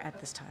anything to share at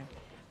this time.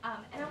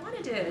 And I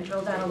wanted to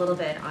drill down a little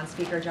bit on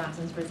Speaker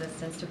Johnson's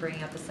resistance to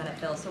bringing up the Senate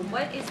bill. So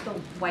what is the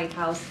White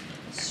House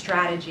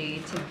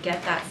strategy to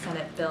get that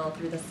Senate bill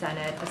through the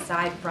Senate,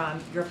 aside from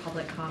your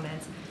public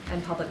comments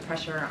and public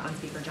pressure on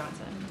Speaker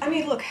Johnson? I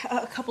mean, look,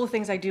 a couple of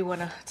things I do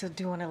want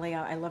to lay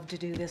out. I love to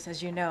do this,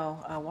 as you know.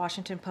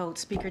 Washington Post,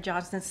 Speaker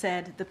Johnson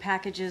said the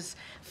package's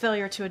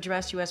failure to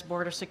address U.S.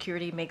 border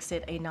security makes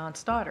it a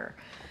non-starter.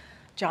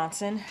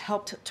 Johnson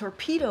helped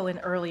torpedo an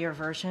earlier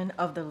version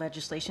of the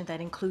legislation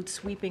that includes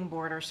sweeping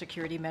border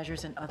security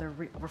measures and other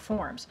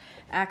reforms.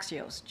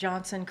 Axios,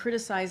 Johnson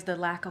criticized the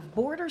lack of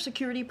border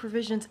security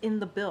provisions in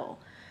the bill.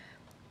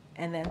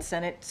 And then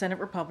Senate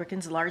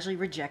Republicans largely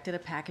rejected a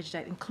package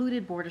that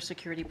included border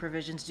security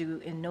provisions due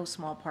in no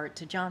small part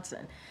to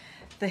Johnson.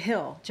 The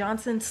Hill,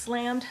 Johnson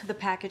slammed the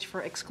package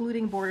for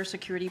excluding border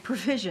security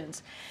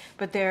provisions.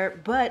 But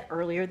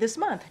earlier this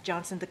month,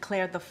 Johnson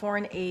declared the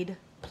foreign aid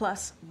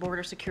plus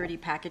border security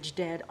package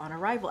dead on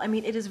arrival. I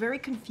mean, it is very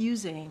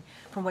confusing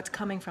from what's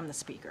coming from the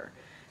Speaker.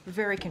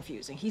 Very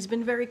confusing. He's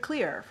been very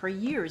clear for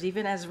years,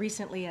 even as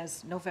recently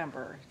as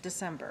November,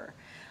 December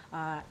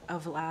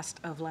of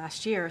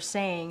last year,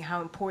 saying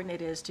how important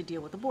it is to deal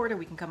with the border.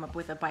 We can come up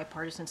with a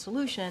bipartisan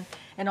solution,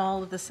 and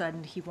all of a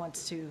sudden he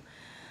wants to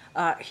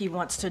He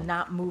wants to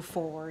not move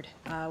forward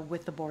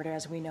with the border,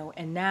 as we know.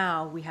 And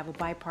now we have a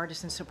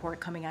bipartisan support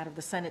coming out of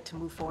the Senate to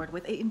move forward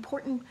with an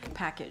important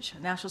package,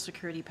 a national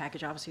security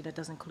package, obviously, that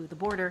doesn't include the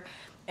border,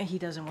 and he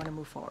doesn't want to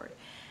move forward.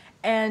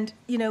 And,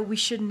 you know, we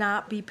should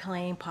not be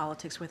playing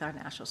politics with our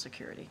national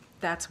security.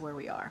 That's where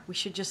we are. We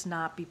should just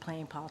not be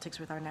playing politics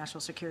with our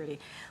national security.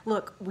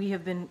 Look, we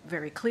have been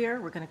very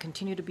clear. We're going to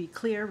continue to be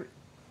clear.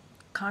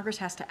 Congress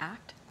has to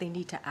act. They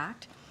need to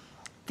act.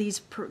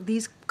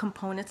 These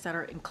components that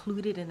are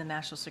included in the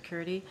national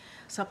security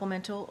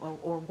supplemental,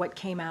 or what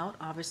came out,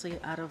 obviously,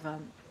 out of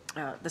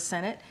the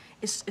Senate,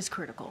 is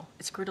critical.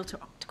 It's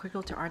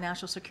critical to our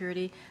national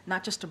security,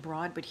 not just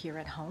abroad, but here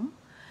at home.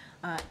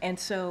 And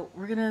so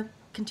we're going to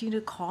continue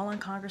to call on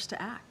Congress to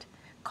act.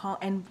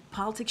 And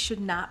politics should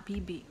not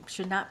be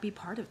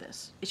part of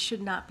this. It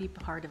should not be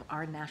part of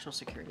our national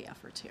security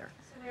efforts here.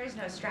 So there is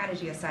no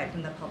strategy aside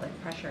from the public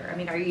pressure. I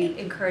mean, are you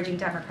encouraging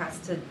Democrats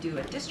to do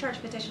a discharge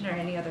petition or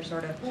any other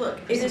sort of? Look,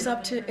 it is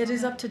up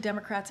to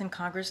Democrats in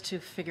Congress to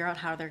figure out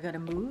how they're going to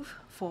move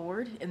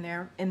forward in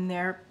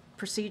their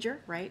procedure,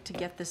 right, to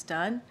get this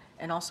done.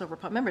 And also,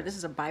 remember, this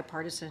is a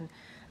bipartisan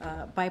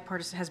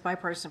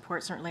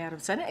support, certainly out of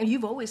the Senate. And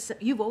you've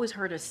always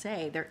heard us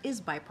say there is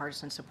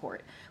bipartisan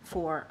support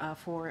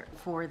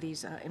for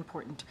these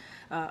important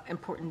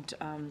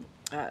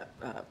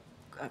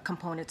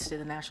components to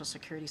the national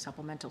security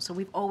supplemental. So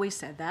we've always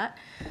said that.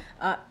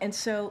 And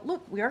so,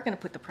 look, we are going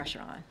to put the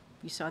pressure on.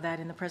 You saw that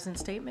in the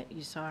president's statement.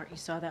 You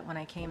saw that when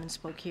I came and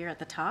spoke here at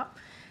the top.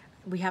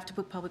 We have to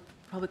put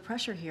public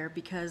pressure here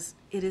because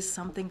it is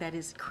something that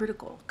is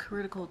critical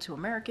to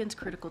Americans,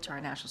 critical to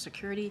our national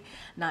security,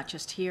 not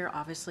just here,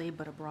 obviously,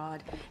 but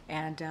abroad.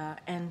 And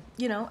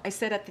you know, I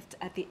said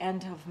at the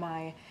end of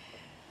my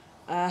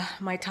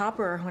my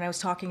topper when I was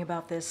talking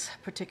about this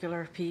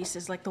particular piece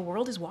is like the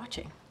world is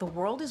watching. The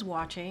world is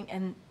watching,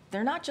 and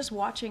they're not just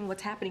watching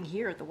what's happening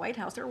here at the White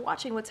House. They're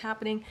watching what's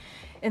happening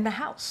in the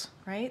House,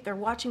 right? They're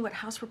watching what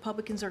House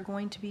Republicans are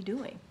going to be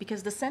doing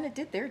because the Senate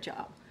did their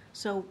job.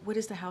 So what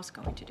is the House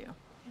going to do?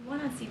 One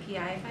on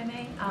CPI, if I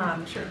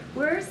may. Sure.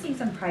 We're seeing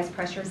some price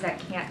pressures that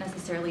can't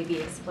necessarily be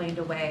explained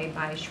away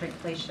by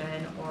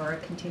shrinkflation or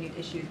continued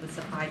issues with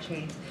supply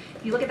chains.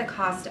 If you look at the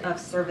cost of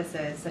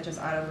services such as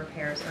auto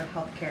repairs or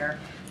healthcare,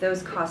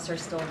 those costs are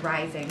still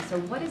rising. So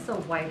what is the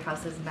White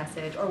House's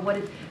message, or what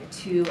is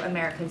to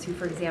Americans who,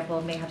 for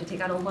example, may have to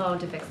take out a loan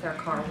to fix their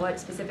car? What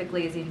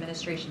specifically is the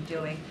administration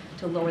doing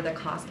to lower the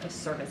cost of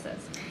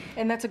services?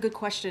 And that's a good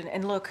question.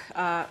 And look,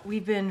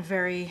 we've been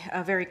very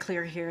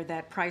clear here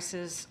that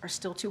prices are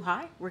still too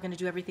high. We're going to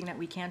do everything that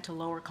we can to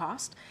lower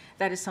cost.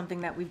 That is something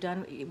that we've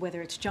done,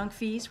 whether it's junk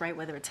fees, right?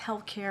 Whether it's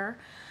health care,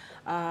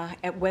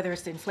 whether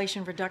it's the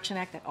Inflation Reduction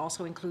Act that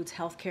also includes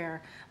health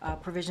care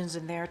provisions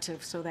in there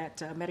so that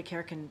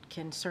Medicare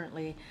can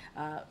certainly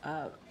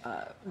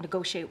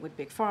negotiate with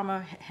Big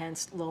Pharma,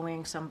 hence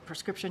lowering some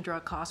prescription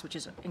drug costs, which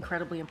is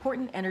incredibly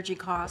important, energy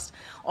costs.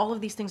 All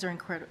of these things are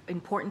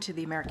important to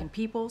the American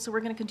people, so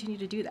we're going to continue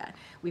to do that.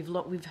 We've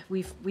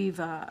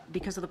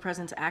because of the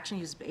president's action,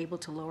 he was able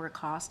to lower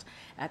cost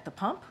at the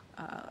pump,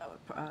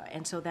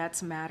 and so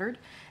that's mattered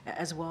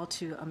as well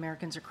to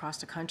Americans across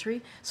the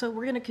country. So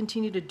we're going to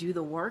continue to do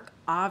the work.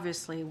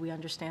 Obviously, we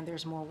understand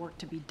there's more work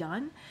to be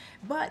done,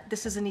 but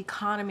this is an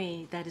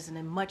economy that is in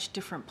a much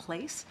different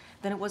place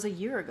than it was a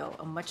year ago,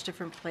 a much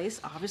different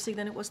place, obviously,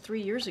 than it was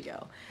 3 years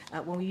ago.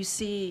 When you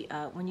see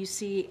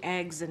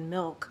eggs and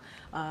milk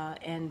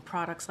and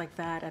products like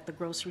that at the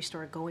grocery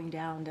store going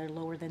down, they're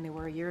lower than they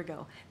were a year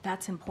ago.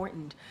 That's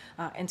important.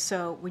 And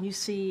so when you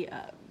see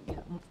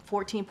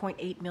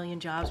 14.8 million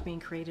jobs being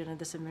created in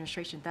this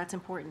administration, that's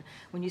important.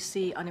 When you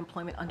see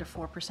unemployment under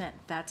 4%,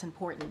 that's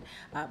important.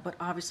 But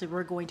obviously,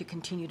 we're going to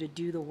continue to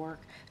do the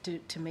work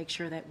to make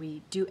sure that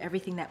we do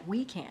everything that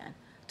we can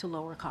to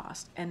lower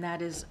cost. And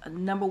that is a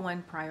number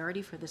one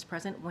priority for this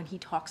president when he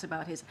talks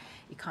about his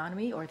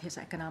economy or his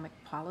economic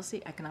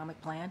policy,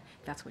 economic plan.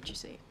 That's what you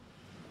see.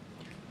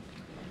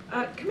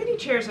 Committee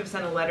chairs have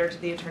sent a letter to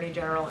the Attorney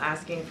General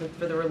asking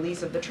for the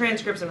release of the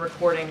transcripts and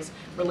recordings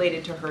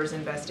related to HER's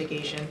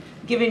investigation.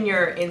 Given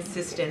your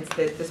insistence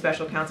that the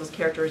special counsel's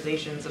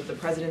characterizations of the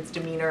president's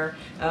demeanor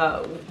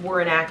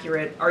were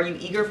inaccurate, are you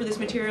eager for this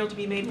material to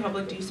be made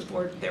public? Do you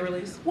support their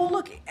release? Well,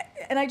 look,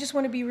 and I just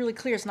want to be really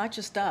clear, it's not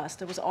just us.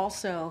 There was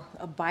also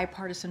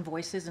bipartisan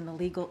voices and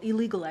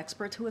illegal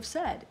experts who have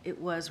said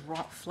it was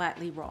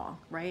flatly wrong,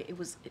 right? It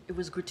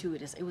was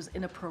gratuitous. It was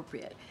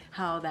inappropriate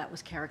how that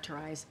was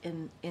characterized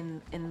in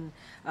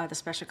the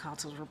special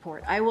counsel's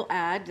report. I will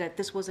add that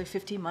this was a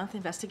 15-month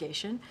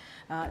investigation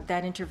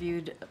that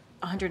interviewed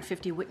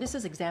 150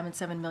 witnesses, examined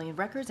 7 million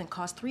records, and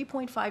cost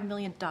 $3.5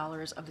 million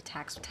of the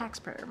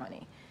taxpayer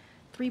money.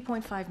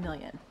 $3.5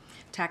 million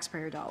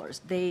taxpayer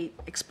dollars. They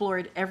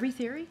explored every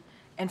theory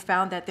and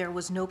found that there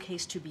was no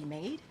case to be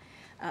made.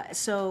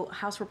 So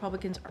House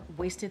Republicans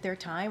wasted their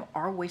time,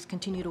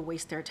 continue to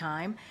waste their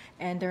time,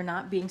 and they're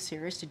not being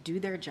serious to do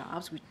their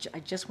jobs. I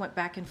just went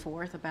back and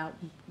forth about,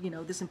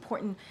 this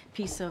important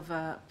piece of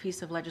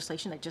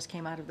legislation that just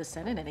came out of the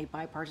Senate in a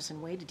bipartisan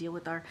way to deal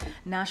with our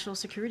national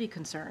security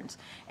concerns.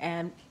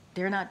 And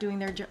they're not doing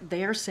their job.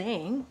 They're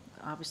saying,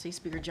 obviously,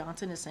 Speaker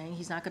Johnson is saying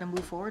he's not going to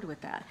move forward with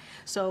that.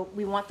 So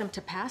we want them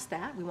to pass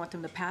that. We want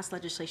them to pass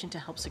legislation to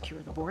help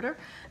secure the border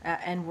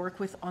and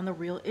work on the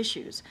real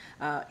issues.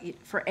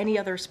 For any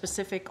other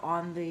specific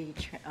on the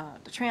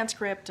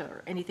transcript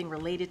or anything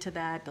related to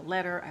that, the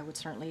letter, I would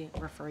certainly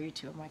refer you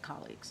to my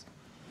colleagues.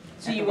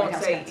 So you won't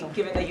say,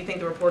 given that you think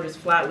the report is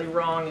flatly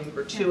wrong and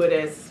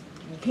gratuitous,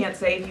 you can't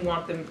say if you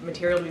want the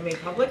material to be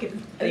made public,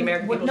 if the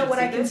American people No, should what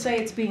see I can this?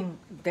 say,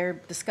 they're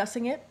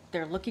discussing it,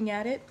 they're looking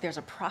at it, there's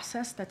a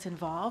process that's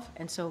involved,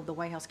 and so the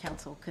White House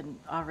counsel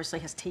obviously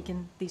has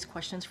taken these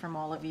questions from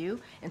all of you,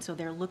 and so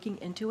they're looking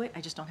into it.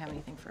 I just don't have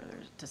anything further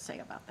to say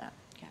about that.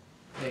 Yeah.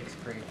 Thanks,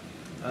 Bree.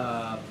 Is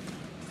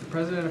the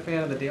president a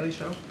fan of The Daily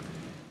Show?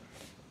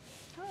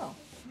 Oh,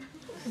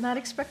 I'm not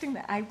expecting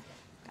that.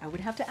 I would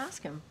have to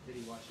ask him. Did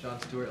he watch Jon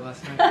Stewart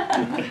last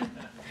night?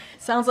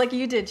 Sounds like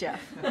you did,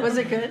 Jeff. Was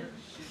it good?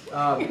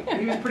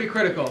 He was pretty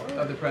critical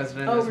of the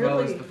president Oh, as well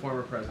as really? the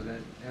former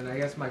president. And I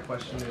guess my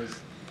question is,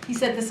 He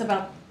said this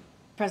about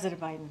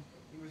President Biden.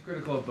 he was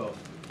critical of both.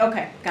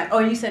 Okay, got. Oh,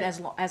 you said as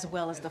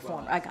well as the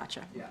former. I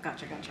gotcha. Yeah.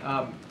 Gotcha.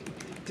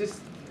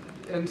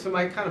 And so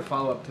my kind of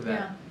follow-up to that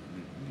Yeah.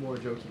 more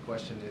jokey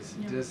question is,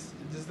 Yeah.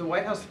 does the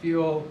White House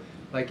feel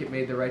like it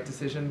made the right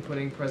decision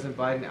putting President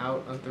Biden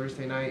out on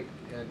Thursday night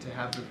to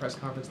have the press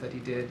conference that he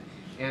did?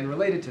 And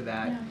related to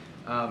that,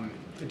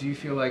 do you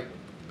feel like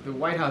the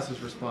White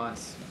House's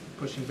response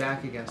pushing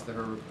back against the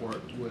Hur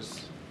report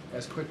was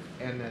as quick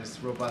and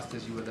as robust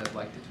as you would have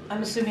liked it to have been?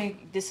 I'm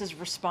assuming this is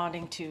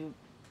responding to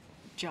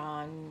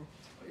John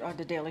or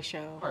The Daily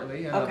Show.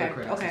 Partly, and other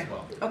critics as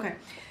well. Okay.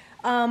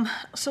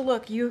 So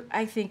look,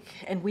 I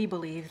think, and we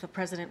believe the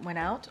president went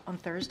out on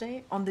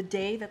Thursday, on the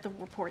day that the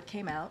report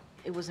came out.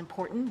 It was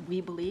important, we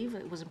believe,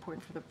 it was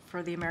important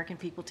for the American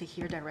people to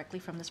hear directly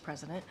from this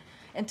president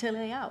and to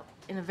lay out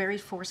in a very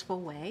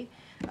forceful way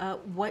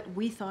what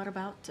we thought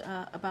about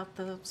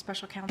the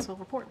special counsel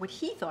report, what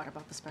he thought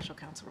about the special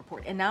counsel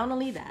report. And not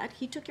only that,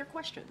 he took your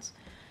questions.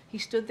 He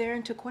stood there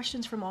and took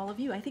questions from all of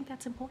you. I think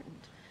that's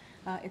important.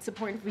 It's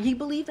important. He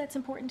believed that's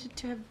important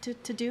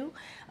to do.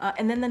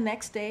 And then the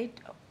next day,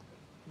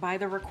 by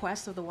the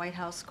request of the White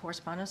House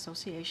Correspondents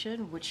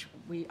Association, which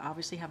we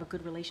obviously have a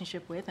good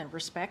relationship with and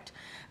respect,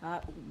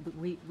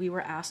 we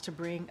were asked to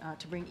bring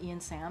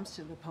Ian Sams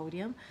to the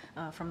podium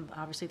from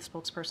obviously the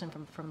spokesperson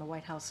from the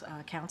White House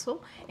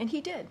counsel, and he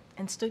did,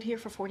 and stood here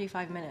for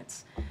 45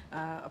 minutes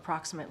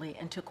approximately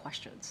and took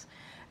questions.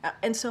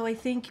 And so I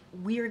think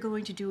we are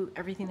going to do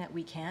everything that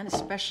we can,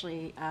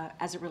 especially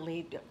as it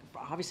related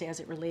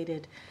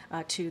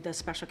to the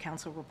special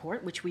counsel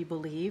report, which we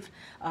believe,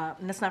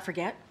 and let's not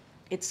forget,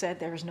 it said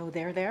there is no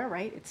there,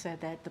 right? It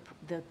said that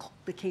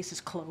the case is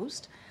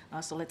closed.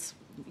 So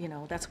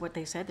that's what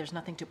they said. There's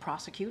nothing to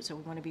prosecute, so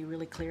we want to be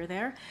really clear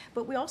there.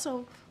 But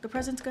the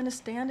president's going to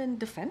stand and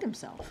defend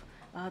himself.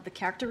 The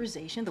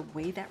characterization, the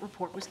way that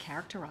report was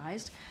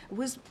characterized,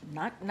 was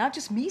not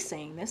just me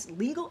saying this.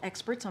 Legal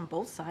experts on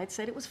both sides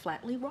said it was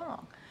flatly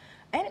wrong,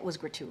 and it was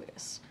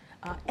gratuitous,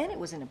 and it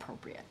was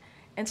inappropriate.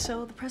 And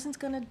so the president's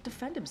going to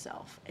defend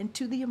himself and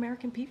to the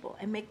American people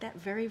and make that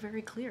very,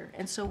 very clear.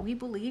 And so he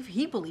believes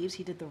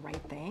he did the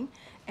right thing.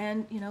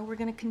 And, we're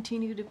going to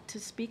continue to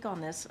speak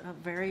on this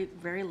very,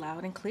 very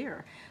loud and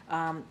clear.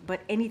 But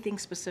anything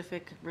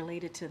specific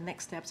related to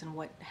next steps and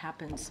what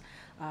happens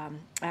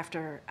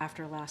after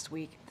last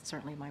week,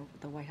 certainly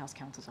the White House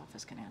counsel's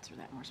office can answer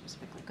that more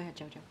specifically. Go ahead,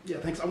 Jojo. Yeah,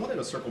 thanks. I wanted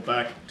to circle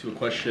back to a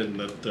question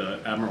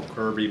that Admiral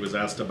Kirby was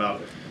asked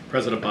about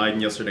President Biden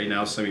yesterday,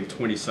 now saying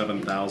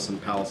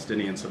 27,000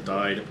 Palestinians have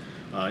died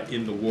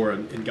in the war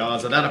in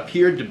Gaza. That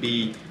appeared to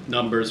be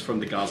numbers from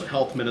the Gaza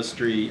Health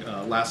Ministry.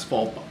 Last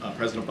fall,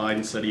 President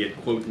Biden said he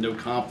had, quote, no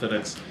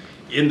confidence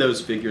in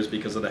those figures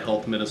because of the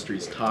health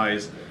ministry's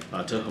ties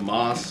to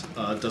Hamas.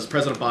 Does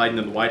President Biden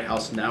and the White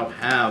House now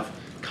have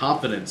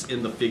confidence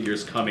in the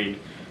figures coming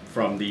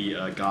from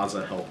the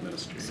Gaza Health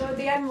Ministry? So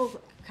the Admiral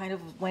kind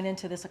of went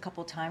into this a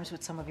couple times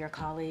with some of your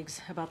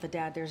colleagues about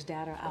there's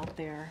data out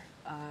there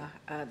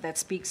that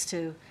speaks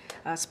to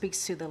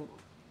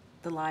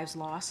the lives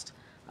lost,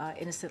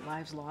 innocent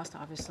lives lost,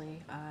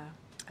 obviously,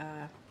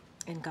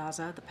 in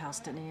Gaza, the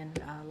Palestinian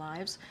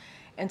lives.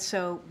 And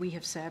so we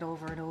have said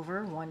over and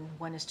over,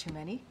 one is too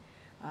many,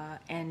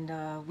 and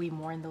we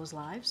mourn those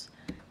lives.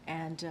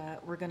 And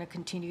we're going to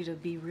continue to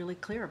be really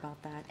clear about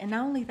that. And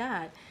not only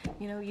that,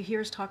 you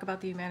hear us talk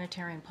about the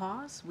humanitarian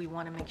pause. We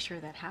want to make sure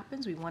that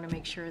happens. We want to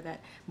make sure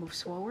that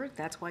moves forward.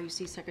 That's why you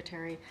see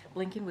Secretary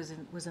Blinken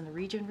was in the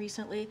region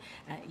recently.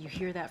 You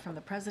hear that from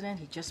the president.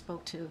 He just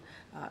spoke to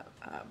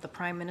the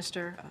Prime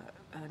Minister,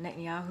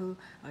 Netanyahu,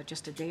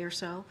 just a day or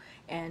so.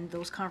 And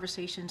those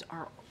conversations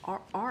are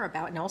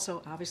about, and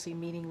also obviously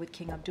meeting with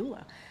King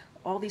Abdullah.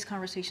 All these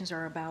conversations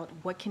are about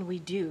what can we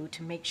do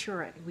to make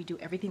sure we do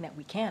everything that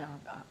we can,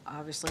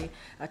 obviously,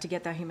 to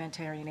get that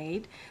humanitarian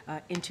aid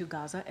into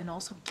Gaza and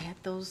also get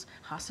those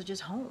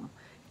hostages home.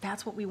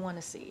 That's what we want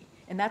to see.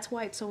 And that's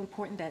why it's so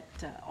important that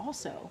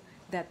also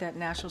that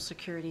national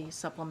security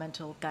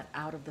supplemental got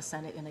out of the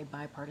Senate in a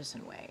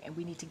bipartisan way, and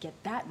we need to get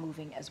that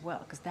moving as well,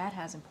 because that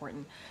has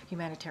important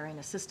humanitarian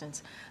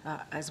assistance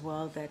as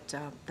well that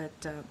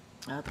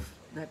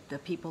the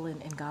people in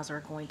Gaza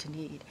are going to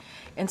need,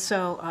 and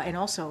so and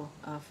also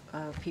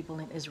people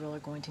in Israel are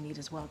going to need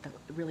as well,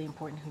 the really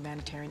important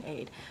humanitarian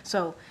aid.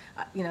 So,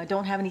 I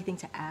don't have anything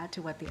to add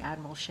to what the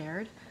Admiral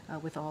shared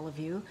with all of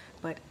you,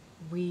 but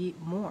we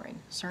mourn,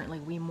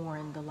 certainly we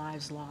mourn the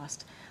lives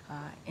lost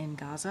in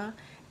Gaza,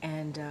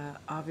 and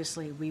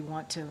obviously we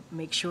want to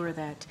make sure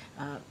that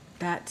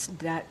that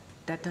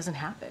doesn't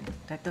happen,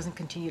 that doesn't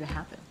continue to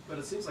happen. But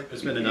it seems like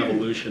there's been an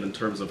evolution in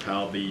terms of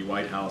how the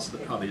White House,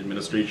 how the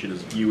administration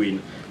is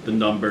viewing the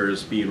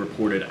numbers being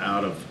reported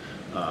out of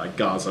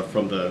Gaza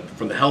from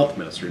the health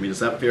ministry. I mean, is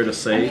that fair to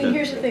say?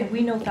 Here's the thing,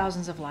 we know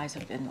thousands of lives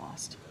have been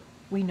lost.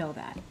 We know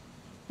that.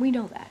 We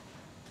know that.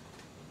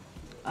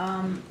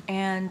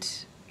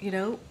 And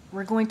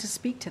we're going to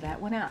speak to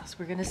that when asked.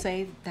 We're going to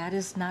say that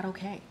is not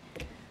okay,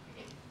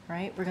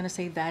 right? We're going to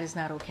say that is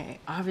not okay.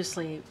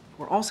 Obviously,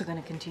 we're also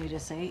going to continue to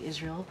say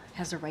Israel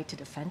has a right to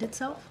defend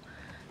itself.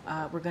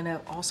 We're going to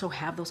also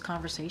have those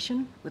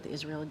conversations with the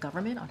Israeli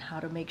government on how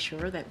to make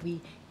sure that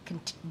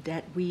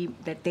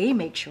they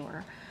make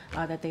sure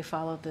that they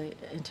follow the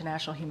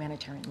international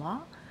humanitarian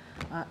law.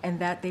 And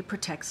that they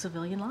protect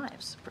civilian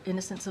lives,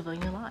 innocent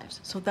civilian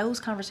lives. So those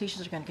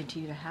conversations are going to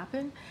continue to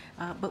happen,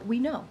 but we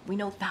know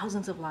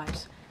thousands of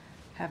lives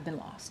have been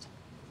lost.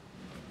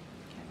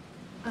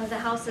 The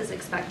House is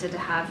expected to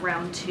have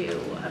round 2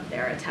 of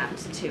their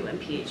attempt to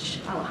impeach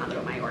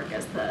Alejandro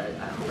Mayorkas, the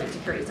Homeland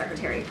Security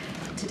Secretary,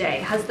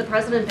 today. Has the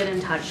president been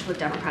in touch with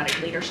Democratic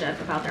leadership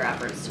about their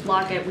efforts to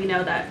block it? We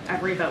know that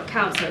every vote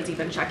counts, so he's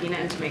been checking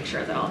in to make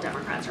sure that all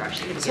Democrats are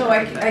actually going to So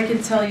I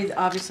can tell you,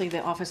 obviously,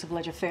 the Office of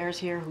Legislative Affairs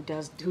here,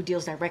 who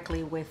deals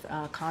directly with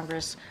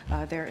Congress,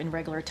 they're in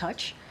regular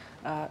touch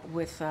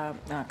with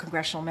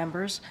congressional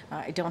members.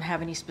 I don't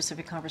have any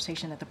specific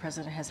conversation that the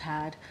president has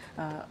had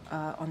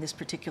on this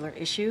particular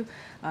issue.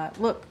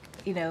 Look,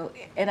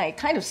 and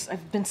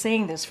I've been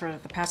saying this for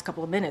the past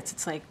couple of minutes.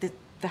 It's like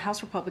the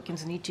House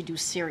Republicans need to do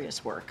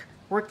serious work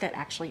that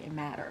actually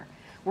matter,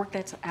 work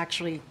that's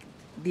actually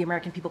the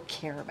American people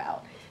care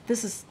about.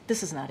 This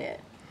is not it.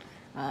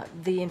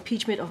 The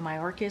impeachment of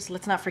Mayorkas.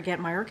 Let's not forget,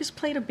 Mayorkas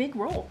played a big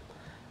role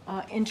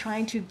in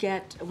trying to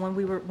get,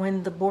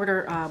 when the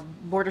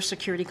border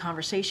security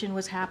conversation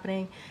was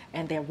happening,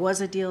 and there was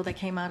a deal that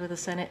came out of the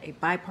Senate, a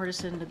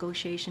bipartisan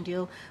negotiation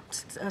deal.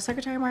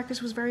 Secretary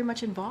Mayorkas was very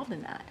much involved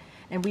in that,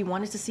 and we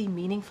wanted to see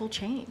meaningful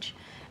change,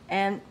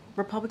 and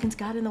Republicans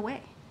got in the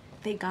way.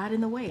 They got in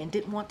the way and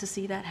didn't want to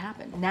see that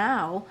happen.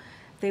 Now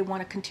they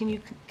want to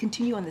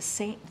continue on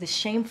the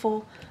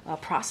shameful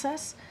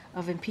process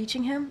of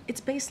impeaching him. It's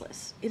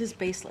baseless. It is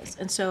baseless.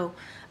 And so,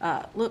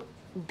 look,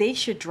 they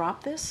should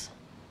drop this.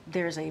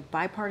 There's a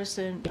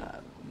bipartisan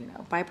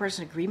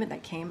agreement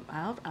that came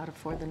out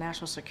for the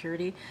national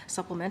security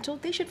supplemental.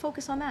 They should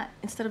focus on that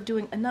instead of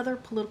doing another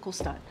political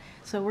stunt.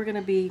 So we're going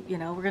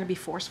to be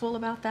forceful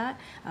about that.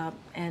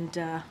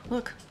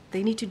 Look,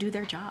 they need to do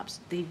their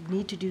jobs. They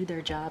need to do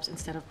their jobs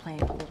instead of playing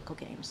political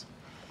games.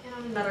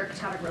 And on another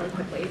topic really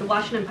quickly, the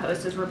Washington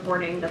Post is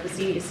reporting that the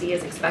CDC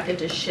is expected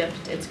to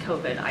shift its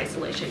COVID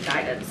isolation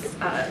guidance,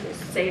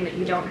 saying that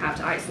you don't have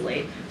to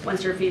isolate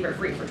once you're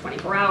fever-free for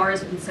 24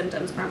 hours and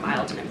symptoms are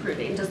mild and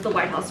improving. Does the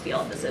White House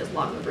feel this is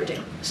long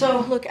overdue?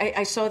 So, look,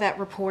 I saw that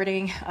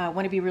reporting. I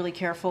want to be really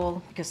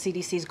careful because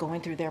CDC is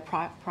going through their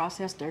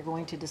process. They're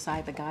going to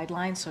decide the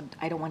guidelines, so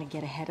I don't want to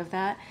get ahead of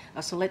that.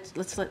 So let's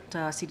let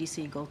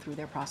CDC go through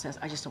their process.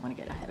 I just don't want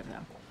to get ahead of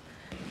them.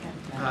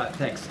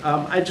 Thanks.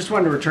 I just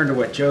wanted to return to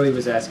what Joey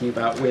was asking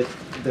about with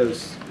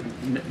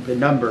the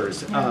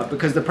numbers,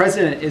 because the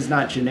president is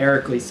not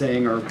generically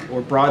saying or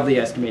broadly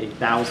estimating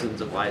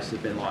thousands of lives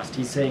have been lost.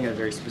 He's saying a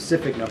very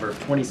specific number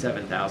of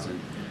 27,000.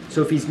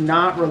 So if he's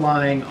not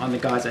relying on the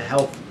Gaza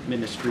Health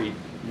Ministry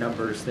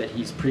numbers that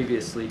he's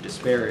previously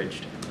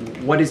disparaged,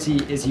 what is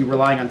he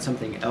relying on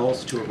something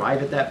else to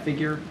arrive at that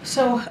figure?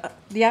 So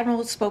the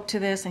Admiral spoke to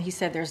this, and he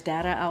said there's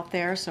data out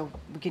there, so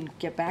we can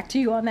get back to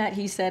you on that.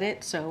 He said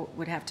it, so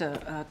we'd have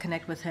to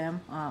connect with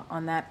him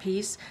on that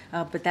piece.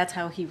 But that's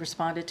how he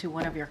responded to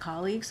one of your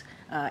colleagues.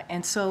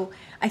 And so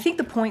I think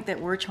the point that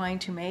we're trying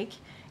to make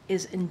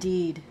is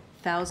indeed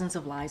thousands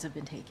of lives have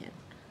been taken.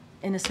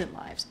 Innocent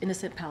lives,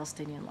 innocent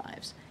Palestinian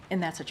lives.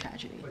 And that's a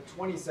tragedy. But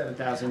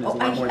 27,000 is a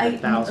lot more than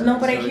 1,000. No,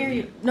 but I hear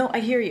you. No, I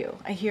hear you.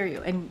 I hear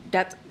you. And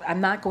I'm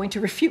not going to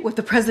refute what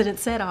the president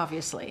said,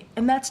 obviously.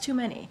 And that's too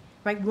many,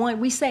 right?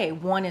 We say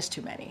one is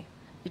too many.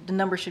 The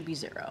number should be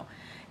 0.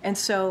 And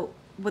so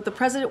what the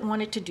president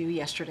wanted to do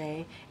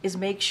yesterday is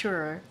make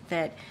sure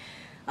that,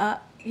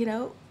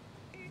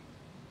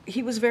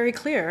 he was very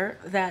clear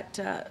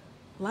that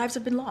lives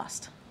have been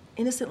lost.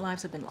 Innocent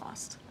lives have been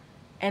lost.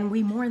 And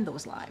we mourn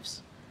those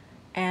lives.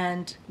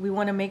 And we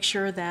want to make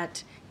sure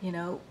that,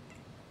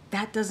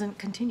 that doesn't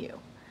continue.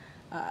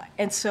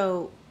 And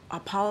so our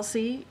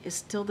policy is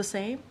still the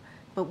same,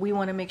 but we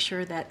want to make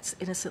sure that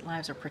innocent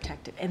lives are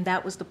protected. And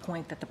that was the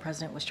point that the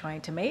president was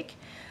trying to make.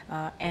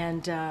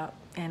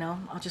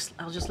 I'll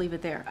just leave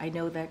it there. I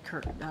know that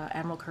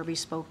Admiral Kirby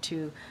spoke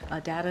to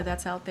data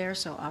that's out there,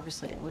 so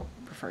obviously I would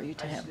refer you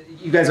to him.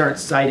 You guys aren't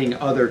citing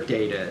other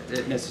data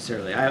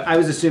necessarily. I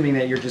was assuming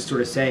that you're just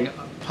sort of saying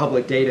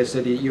public data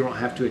so that you don't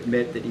have to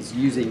admit that he's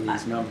using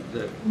these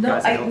numbers.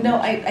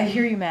 I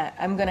hear you, Matt.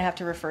 I'm going to have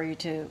to refer you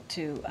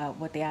to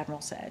what the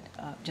Admiral said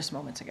just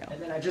moments ago.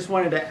 And then I just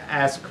wanted to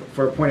ask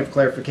for a point of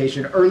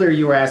clarification. Earlier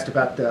you were asked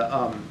about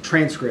the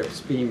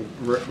transcripts being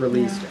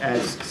released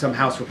as some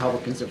House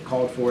Republicans have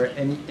called for it.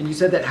 And you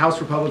said that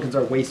House Republicans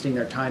are wasting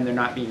their time, they're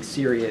not being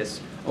serious.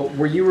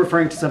 Were you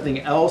referring to something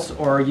else,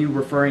 or are you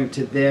referring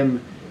to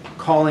them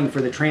calling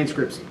for the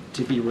transcripts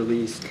to be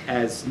released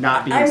as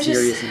not being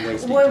serious and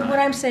wasting time? What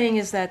I'm saying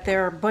is that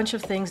there are a bunch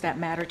of things that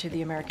matter to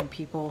the American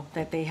people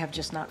that they have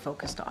just not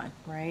focused on,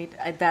 right?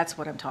 That's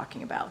what I'm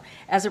talking about.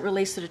 As it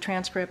relates to the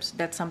transcripts,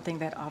 that's something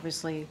that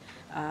obviously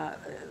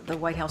the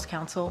White House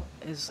counsel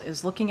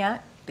is looking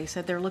at. They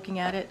said they're looking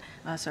at it,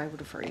 so I would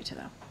refer you to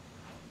them.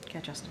 Okay,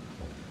 Justin.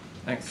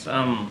 Thanks.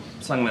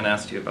 Sungman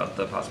asked you about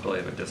the possibility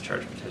of a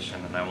discharge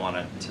petition, and I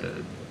wanted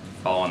to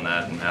follow on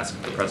that and ask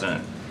if the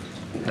President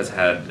has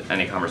had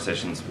any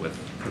conversations with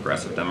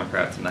progressive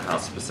Democrats in the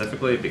House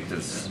specifically,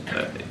 because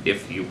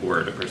if you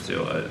were to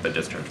pursue a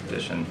discharge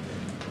petition,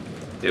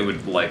 it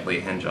would likely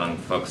hinge on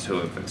folks who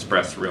have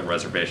expressed real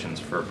reservations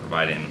for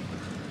providing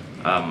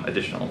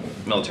additional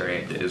military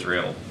aid to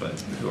Israel, but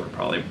who are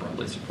probably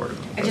broadly supportive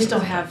of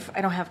the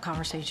I don't have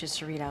conversations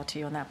to read out to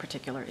you on that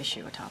particular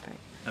issue or topic.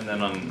 And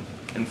then on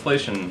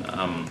inflation,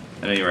 I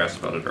know you were asked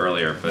about it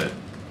earlier, but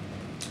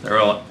there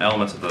are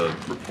elements of the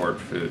report,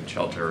 food,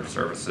 shelter,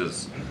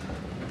 services,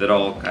 that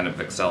all kind of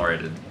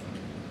accelerated,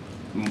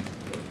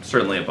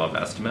 certainly above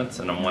estimates.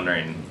 And I'm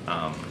wondering,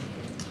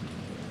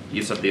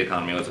 you said the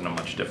economy was in a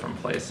much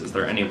different place. Is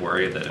there any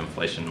worry that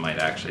inflation might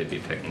actually be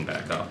picking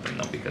back up and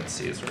that we could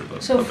see sort of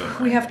a So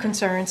we have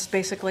concerns,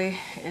 basically.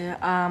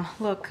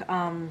 Look,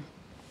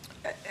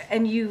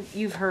 and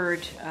you've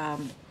heard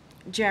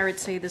Jared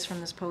say this from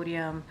this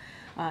podium,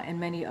 and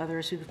many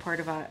others who are part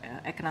of our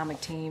economic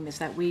team, is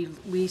that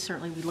we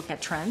certainly look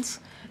at trends.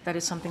 That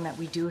is something that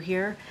we do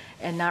here,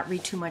 and not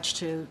read too much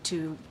to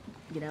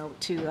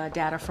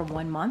data from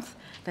 1 month.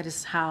 That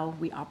is how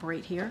we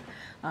operate here,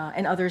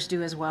 and others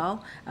do as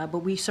well. But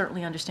we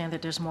certainly understand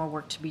that there's more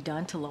work to be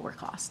done to lower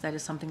costs. That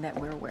is something that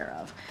we're aware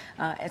of,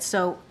 and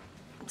so.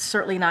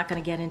 Certainly not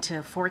going to get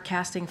into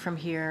forecasting from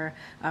here.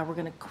 We're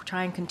going to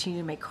try and continue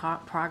to make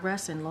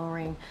progress in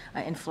lowering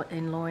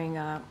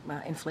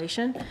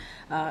inflation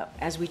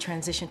as we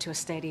transition to a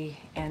steady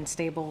and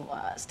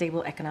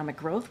stable economic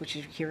growth, which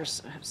you hear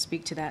us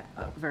speak to that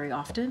very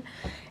often.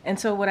 And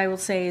so what I will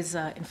say is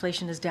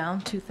inflation is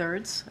down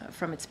 2/3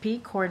 from its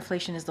peak. Core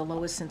inflation is the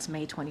lowest since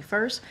May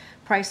 21st.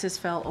 Prices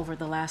fell over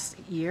the last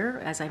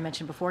year, as I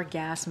mentioned before,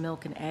 gas,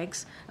 milk, and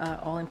eggs,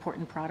 all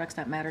important products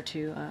that matter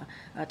to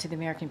the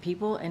American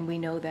people. And we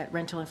know that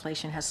rental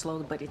inflation has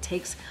slowed, but it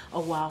takes a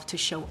while to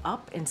show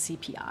up in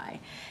CPI.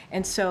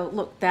 And so,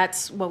 look,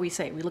 that's what we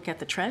say. We look at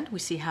the trend, we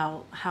see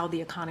how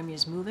the economy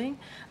is moving,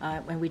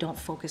 and we don't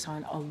focus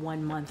on a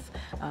 1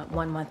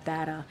 month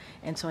data.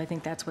 And so I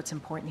think that's what's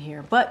important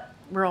here. But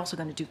we're also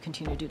going to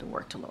continue to do the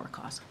work to lower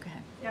costs. Go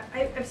ahead. Yeah,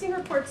 I've seen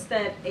reports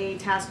that a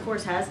task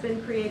force has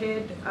been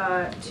created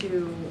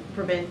to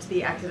prevent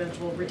the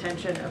accidental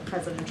retention of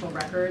presidential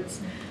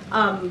records.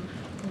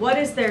 What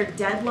is their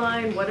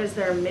deadline? What is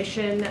their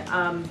mission?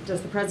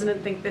 Does the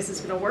president think this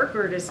is going to work,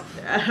 or is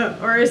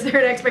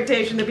there an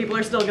expectation that people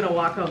are still going to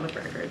walk home with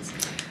records?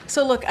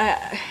 So look,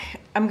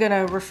 I'm going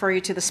to refer you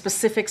to the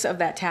specifics of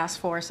that task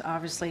force,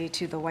 obviously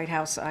to the White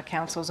House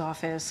counsel's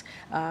office,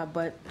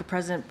 but the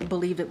president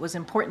believed it was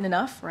important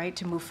enough, right,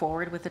 to move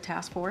forward with the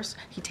task force.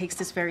 He takes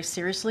this very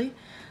seriously.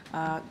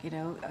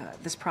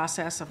 This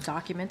process of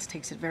documents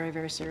takes it very,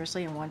 very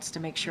seriously, and wants to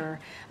make sure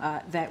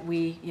that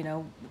we,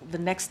 the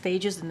next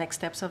stages, the next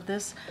steps of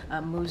this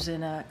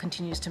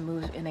continues to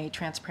move in a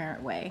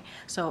transparent way.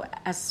 So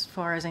as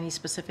far as any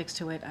specifics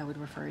to it, I would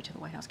refer you to the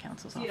White House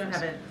counsel's office. You don't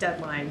have a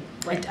deadline?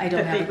 I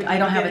don't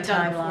have a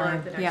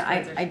timeline.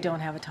 Yeah, I don't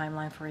have a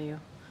timeline for you.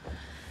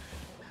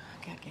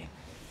 Okay.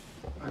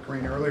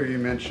 Corinne, earlier you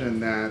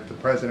mentioned that the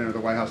president of the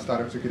White House thought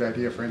it was a good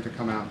idea for him to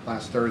come out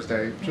last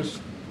Thursday.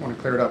 Just want to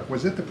clear it up.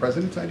 Was it the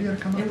president's idea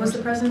to come out? It was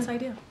the president's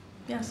idea.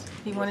 Yes,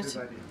 he wanted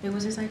to. It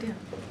was his idea.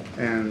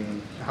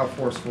 And how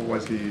forceful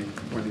was he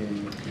when he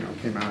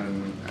came out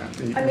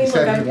and he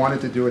said he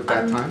wanted to do it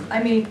that time?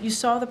 I mean, you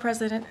saw the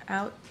president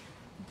out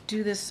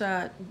do this,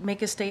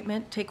 make a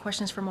statement, take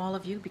questions from all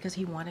of you because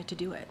he wanted to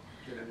do it.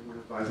 Did anyone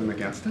advise him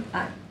against it?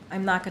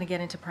 I'm not going to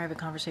get into private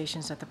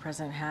conversations that the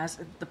president has.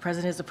 The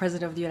president is the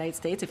president of the United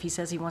States. If he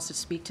says he wants to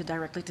speak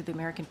directly to the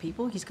American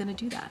people, he's going to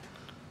do that.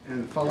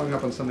 And following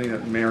up on something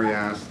that Mary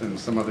asked and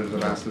some others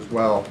have asked as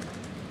well,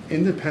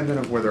 independent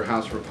of whether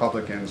House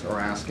Republicans are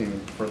asking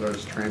for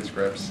those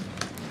transcripts,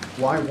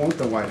 why won't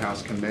the White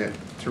House commit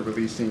to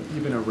releasing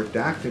even a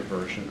redacted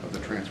version of the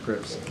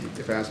transcripts if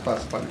it has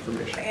classified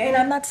information. And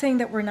I'm not saying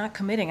that we're not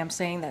committing. I'm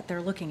saying that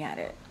they're looking at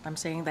it. I'm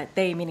saying that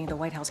they, meaning the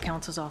White House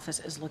counsel's office,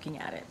 is looking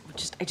at it.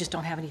 I just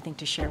don't have anything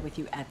to share with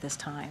you at this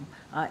time.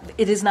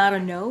 It is not a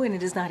no and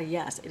it is not a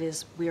yes. It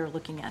is, we are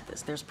looking at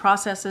this. There's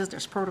processes,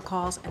 there's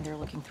protocols, and they're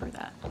looking through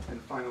that.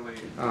 And finally,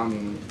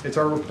 it's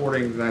our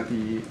reporting that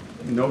the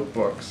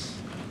notebooks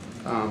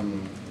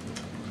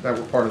that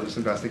were part of this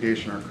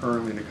investigation are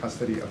currently in the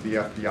custody of the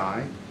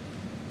FBI.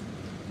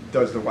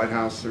 Does the White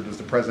House or does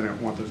the President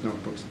want those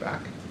notebooks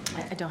back?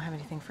 I don't have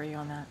anything for you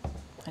on that.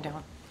 I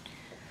don't.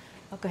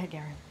 Oh, go ahead,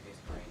 Gary.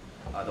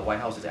 The White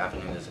House this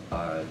afternoon is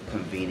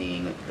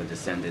convening the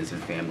descendants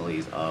and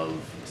families of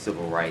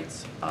civil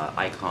rights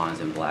icons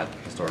and black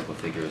historical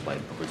figures like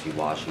Booker T.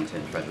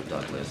 Washington, Frederick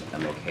Douglass,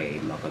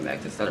 MLK, Malcolm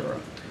X, etc.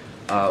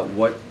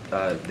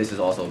 This is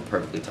also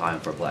perfectly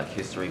timed for Black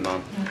History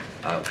Month.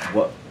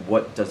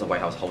 What does the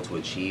White House hope to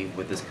achieve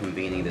with this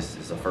convening? This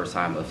is the first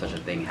time of such a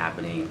thing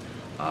happening.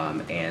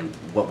 And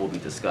what will be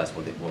discussed?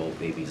 Will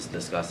they be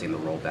discussing the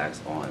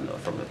rollbacks on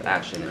affirmative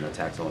action and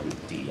attacks on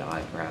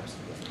DEI, perhaps?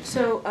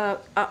 So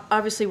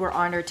obviously we're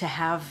honored to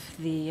have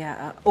the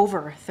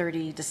over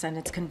 30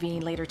 descendants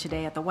convene later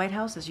today at the White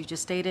House, as you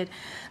just stated,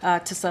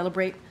 to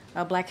celebrate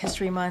Black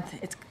History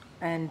Month.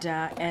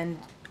 And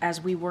as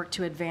we work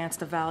to advance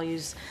the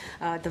values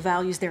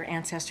their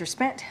ancestors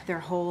spent their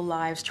whole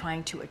lives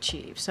trying to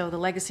achieve. So the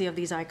legacy of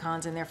these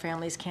icons and their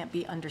families can't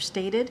be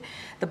understated.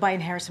 The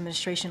Biden-Harris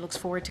administration looks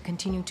forward to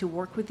continuing to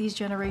work with these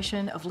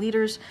generation of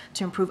leaders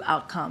to improve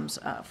outcomes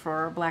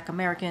for Black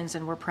Americans,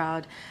 and we're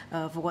proud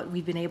of what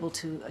we've been able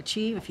to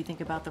achieve. If you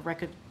think about the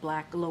record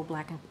low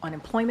Black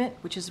unemployment,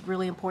 which is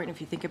really important.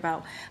 If you think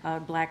about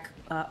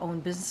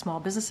Black-owned small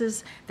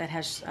businesses, that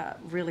has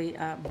really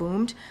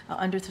boomed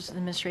under this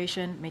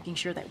administration, making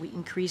sure that we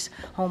increase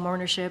home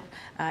ownership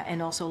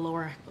and also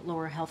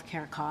lower health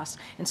care costs.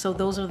 And so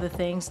those are the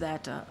things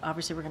that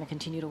obviously we're going to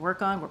continue to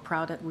work on. We're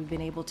proud that we've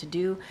been able to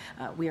do.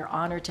 We are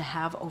honored to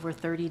have over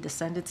 30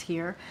 descendants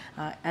here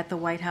at the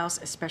White House,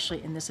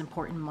 especially in this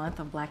important month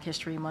of Black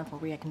History Month, where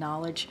we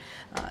acknowledge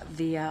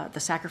the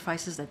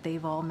sacrifices that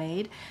they've all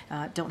made.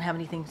 Don't have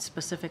anything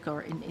specific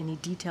or any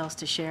details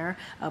to share,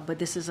 but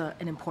this is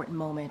an important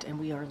moment, and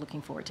we are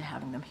looking forward to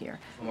having them here.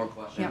 One more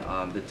question.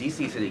 Yeah. The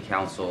D.C. City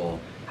Council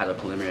had a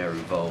preliminary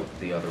vote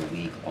the other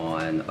week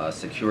on a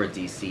Secure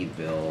D.C.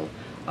 bill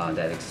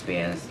that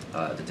expands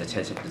the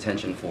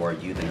detention for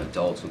youth and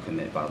adults who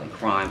commit violent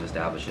crimes,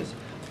 establishes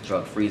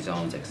drug-free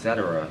zones,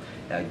 etc.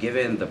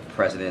 Given the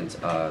president's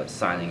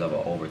signing of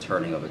an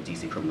overturning of a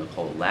D.C. criminal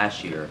code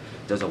last year,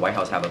 does the White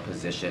House have a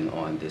position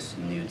on this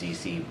new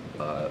D.C.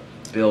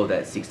 bill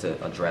that seeks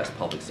to address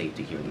public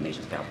safety here in the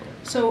nation's capital?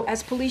 So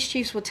as police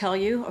chiefs will tell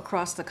you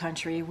across the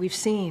country, we've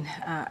seen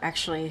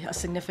actually a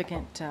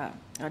significant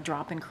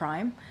drop in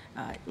crime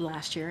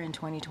last year in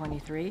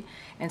 2023.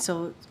 And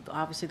so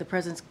obviously the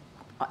president's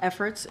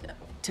efforts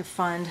to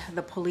fund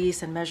the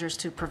police and measures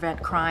to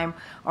prevent crime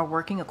are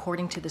working.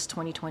 According to this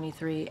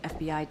 2023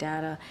 FBI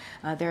data,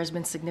 there has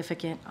been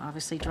significant,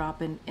 obviously,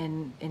 drop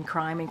in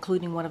crime,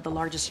 including one of the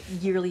largest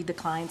yearly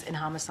declines in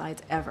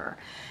homicides ever.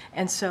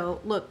 And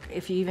so, look,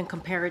 if you even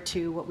compare it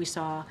to what we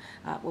saw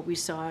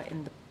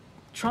in the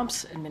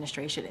Trump's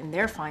administration in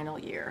their final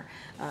year,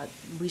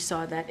 we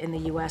saw that in the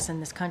U.S.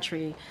 and this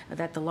country,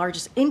 that the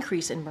largest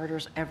increase in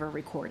murders ever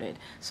recorded.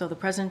 So the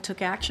president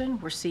took action.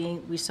 We're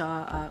seeing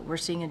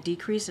a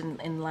decrease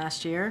in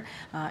last year,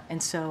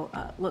 and so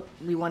look,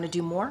 we want to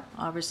do more.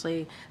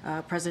 Obviously,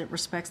 President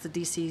respects the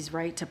D.C.'s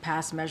right to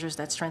pass measures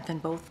that strengthen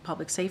both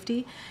public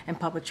safety and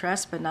public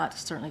trust, but not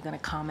certainly going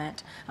to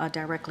comment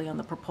directly on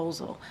the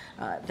proposal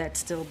that's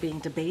still being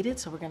debated.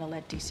 So we're going to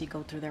let D.C.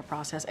 go through their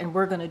process, and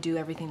we're going to do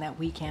everything that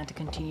we can to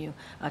continue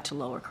to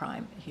lower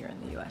crime here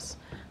in the U.S.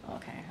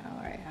 Okay,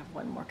 all right, I have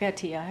one more. Go ahead,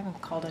 Tia, I haven't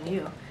called on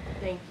you.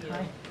 Thank you.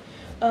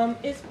 Hi.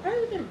 Is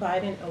President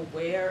Biden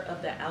aware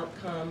of the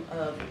outcome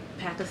of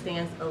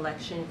Pakistan's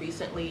election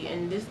recently?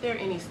 And is there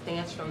any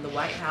stance from the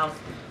White House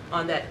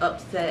on that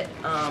upset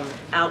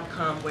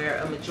outcome where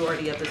a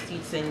majority of the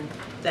seats in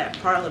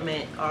that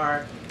parliament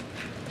are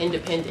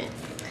independents?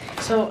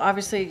 So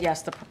obviously,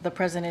 yes, the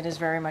president is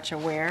very much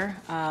aware.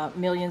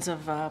 Millions of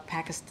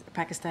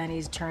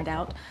Pakistanis turned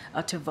out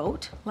to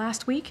vote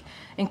last week,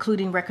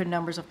 including record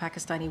numbers of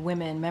Pakistani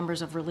women,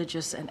 members of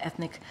religious and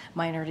ethnic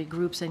minority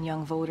groups, and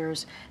young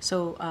voters.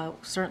 So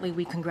certainly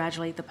we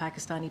congratulate the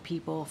Pakistani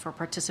people for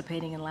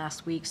participating in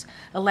last week's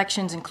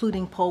elections,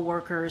 including poll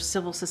workers,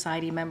 civil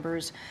society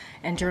members,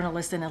 and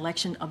journalists and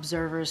election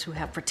observers who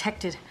have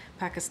protected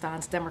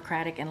Pakistan's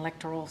democratic and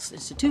electoral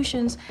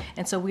institutions.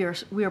 And so we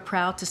are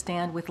proud to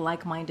stand with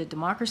like-minded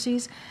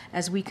democracies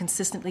as we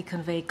consistently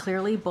convey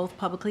clearly, both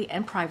publicly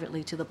and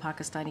privately, to the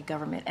Pakistani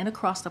government and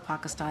across the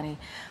Pakistani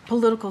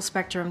political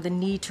spectrum the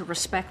need to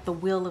respect the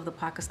will of the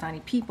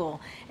Pakistani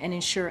people and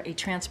ensure a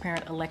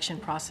transparent election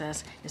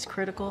process is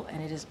critical,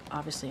 and it is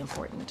obviously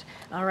important.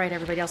 All right,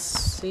 everybody else,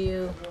 see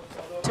you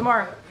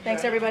tomorrow.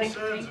 Thanks, everybody.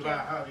 Concerns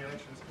about how the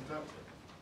elections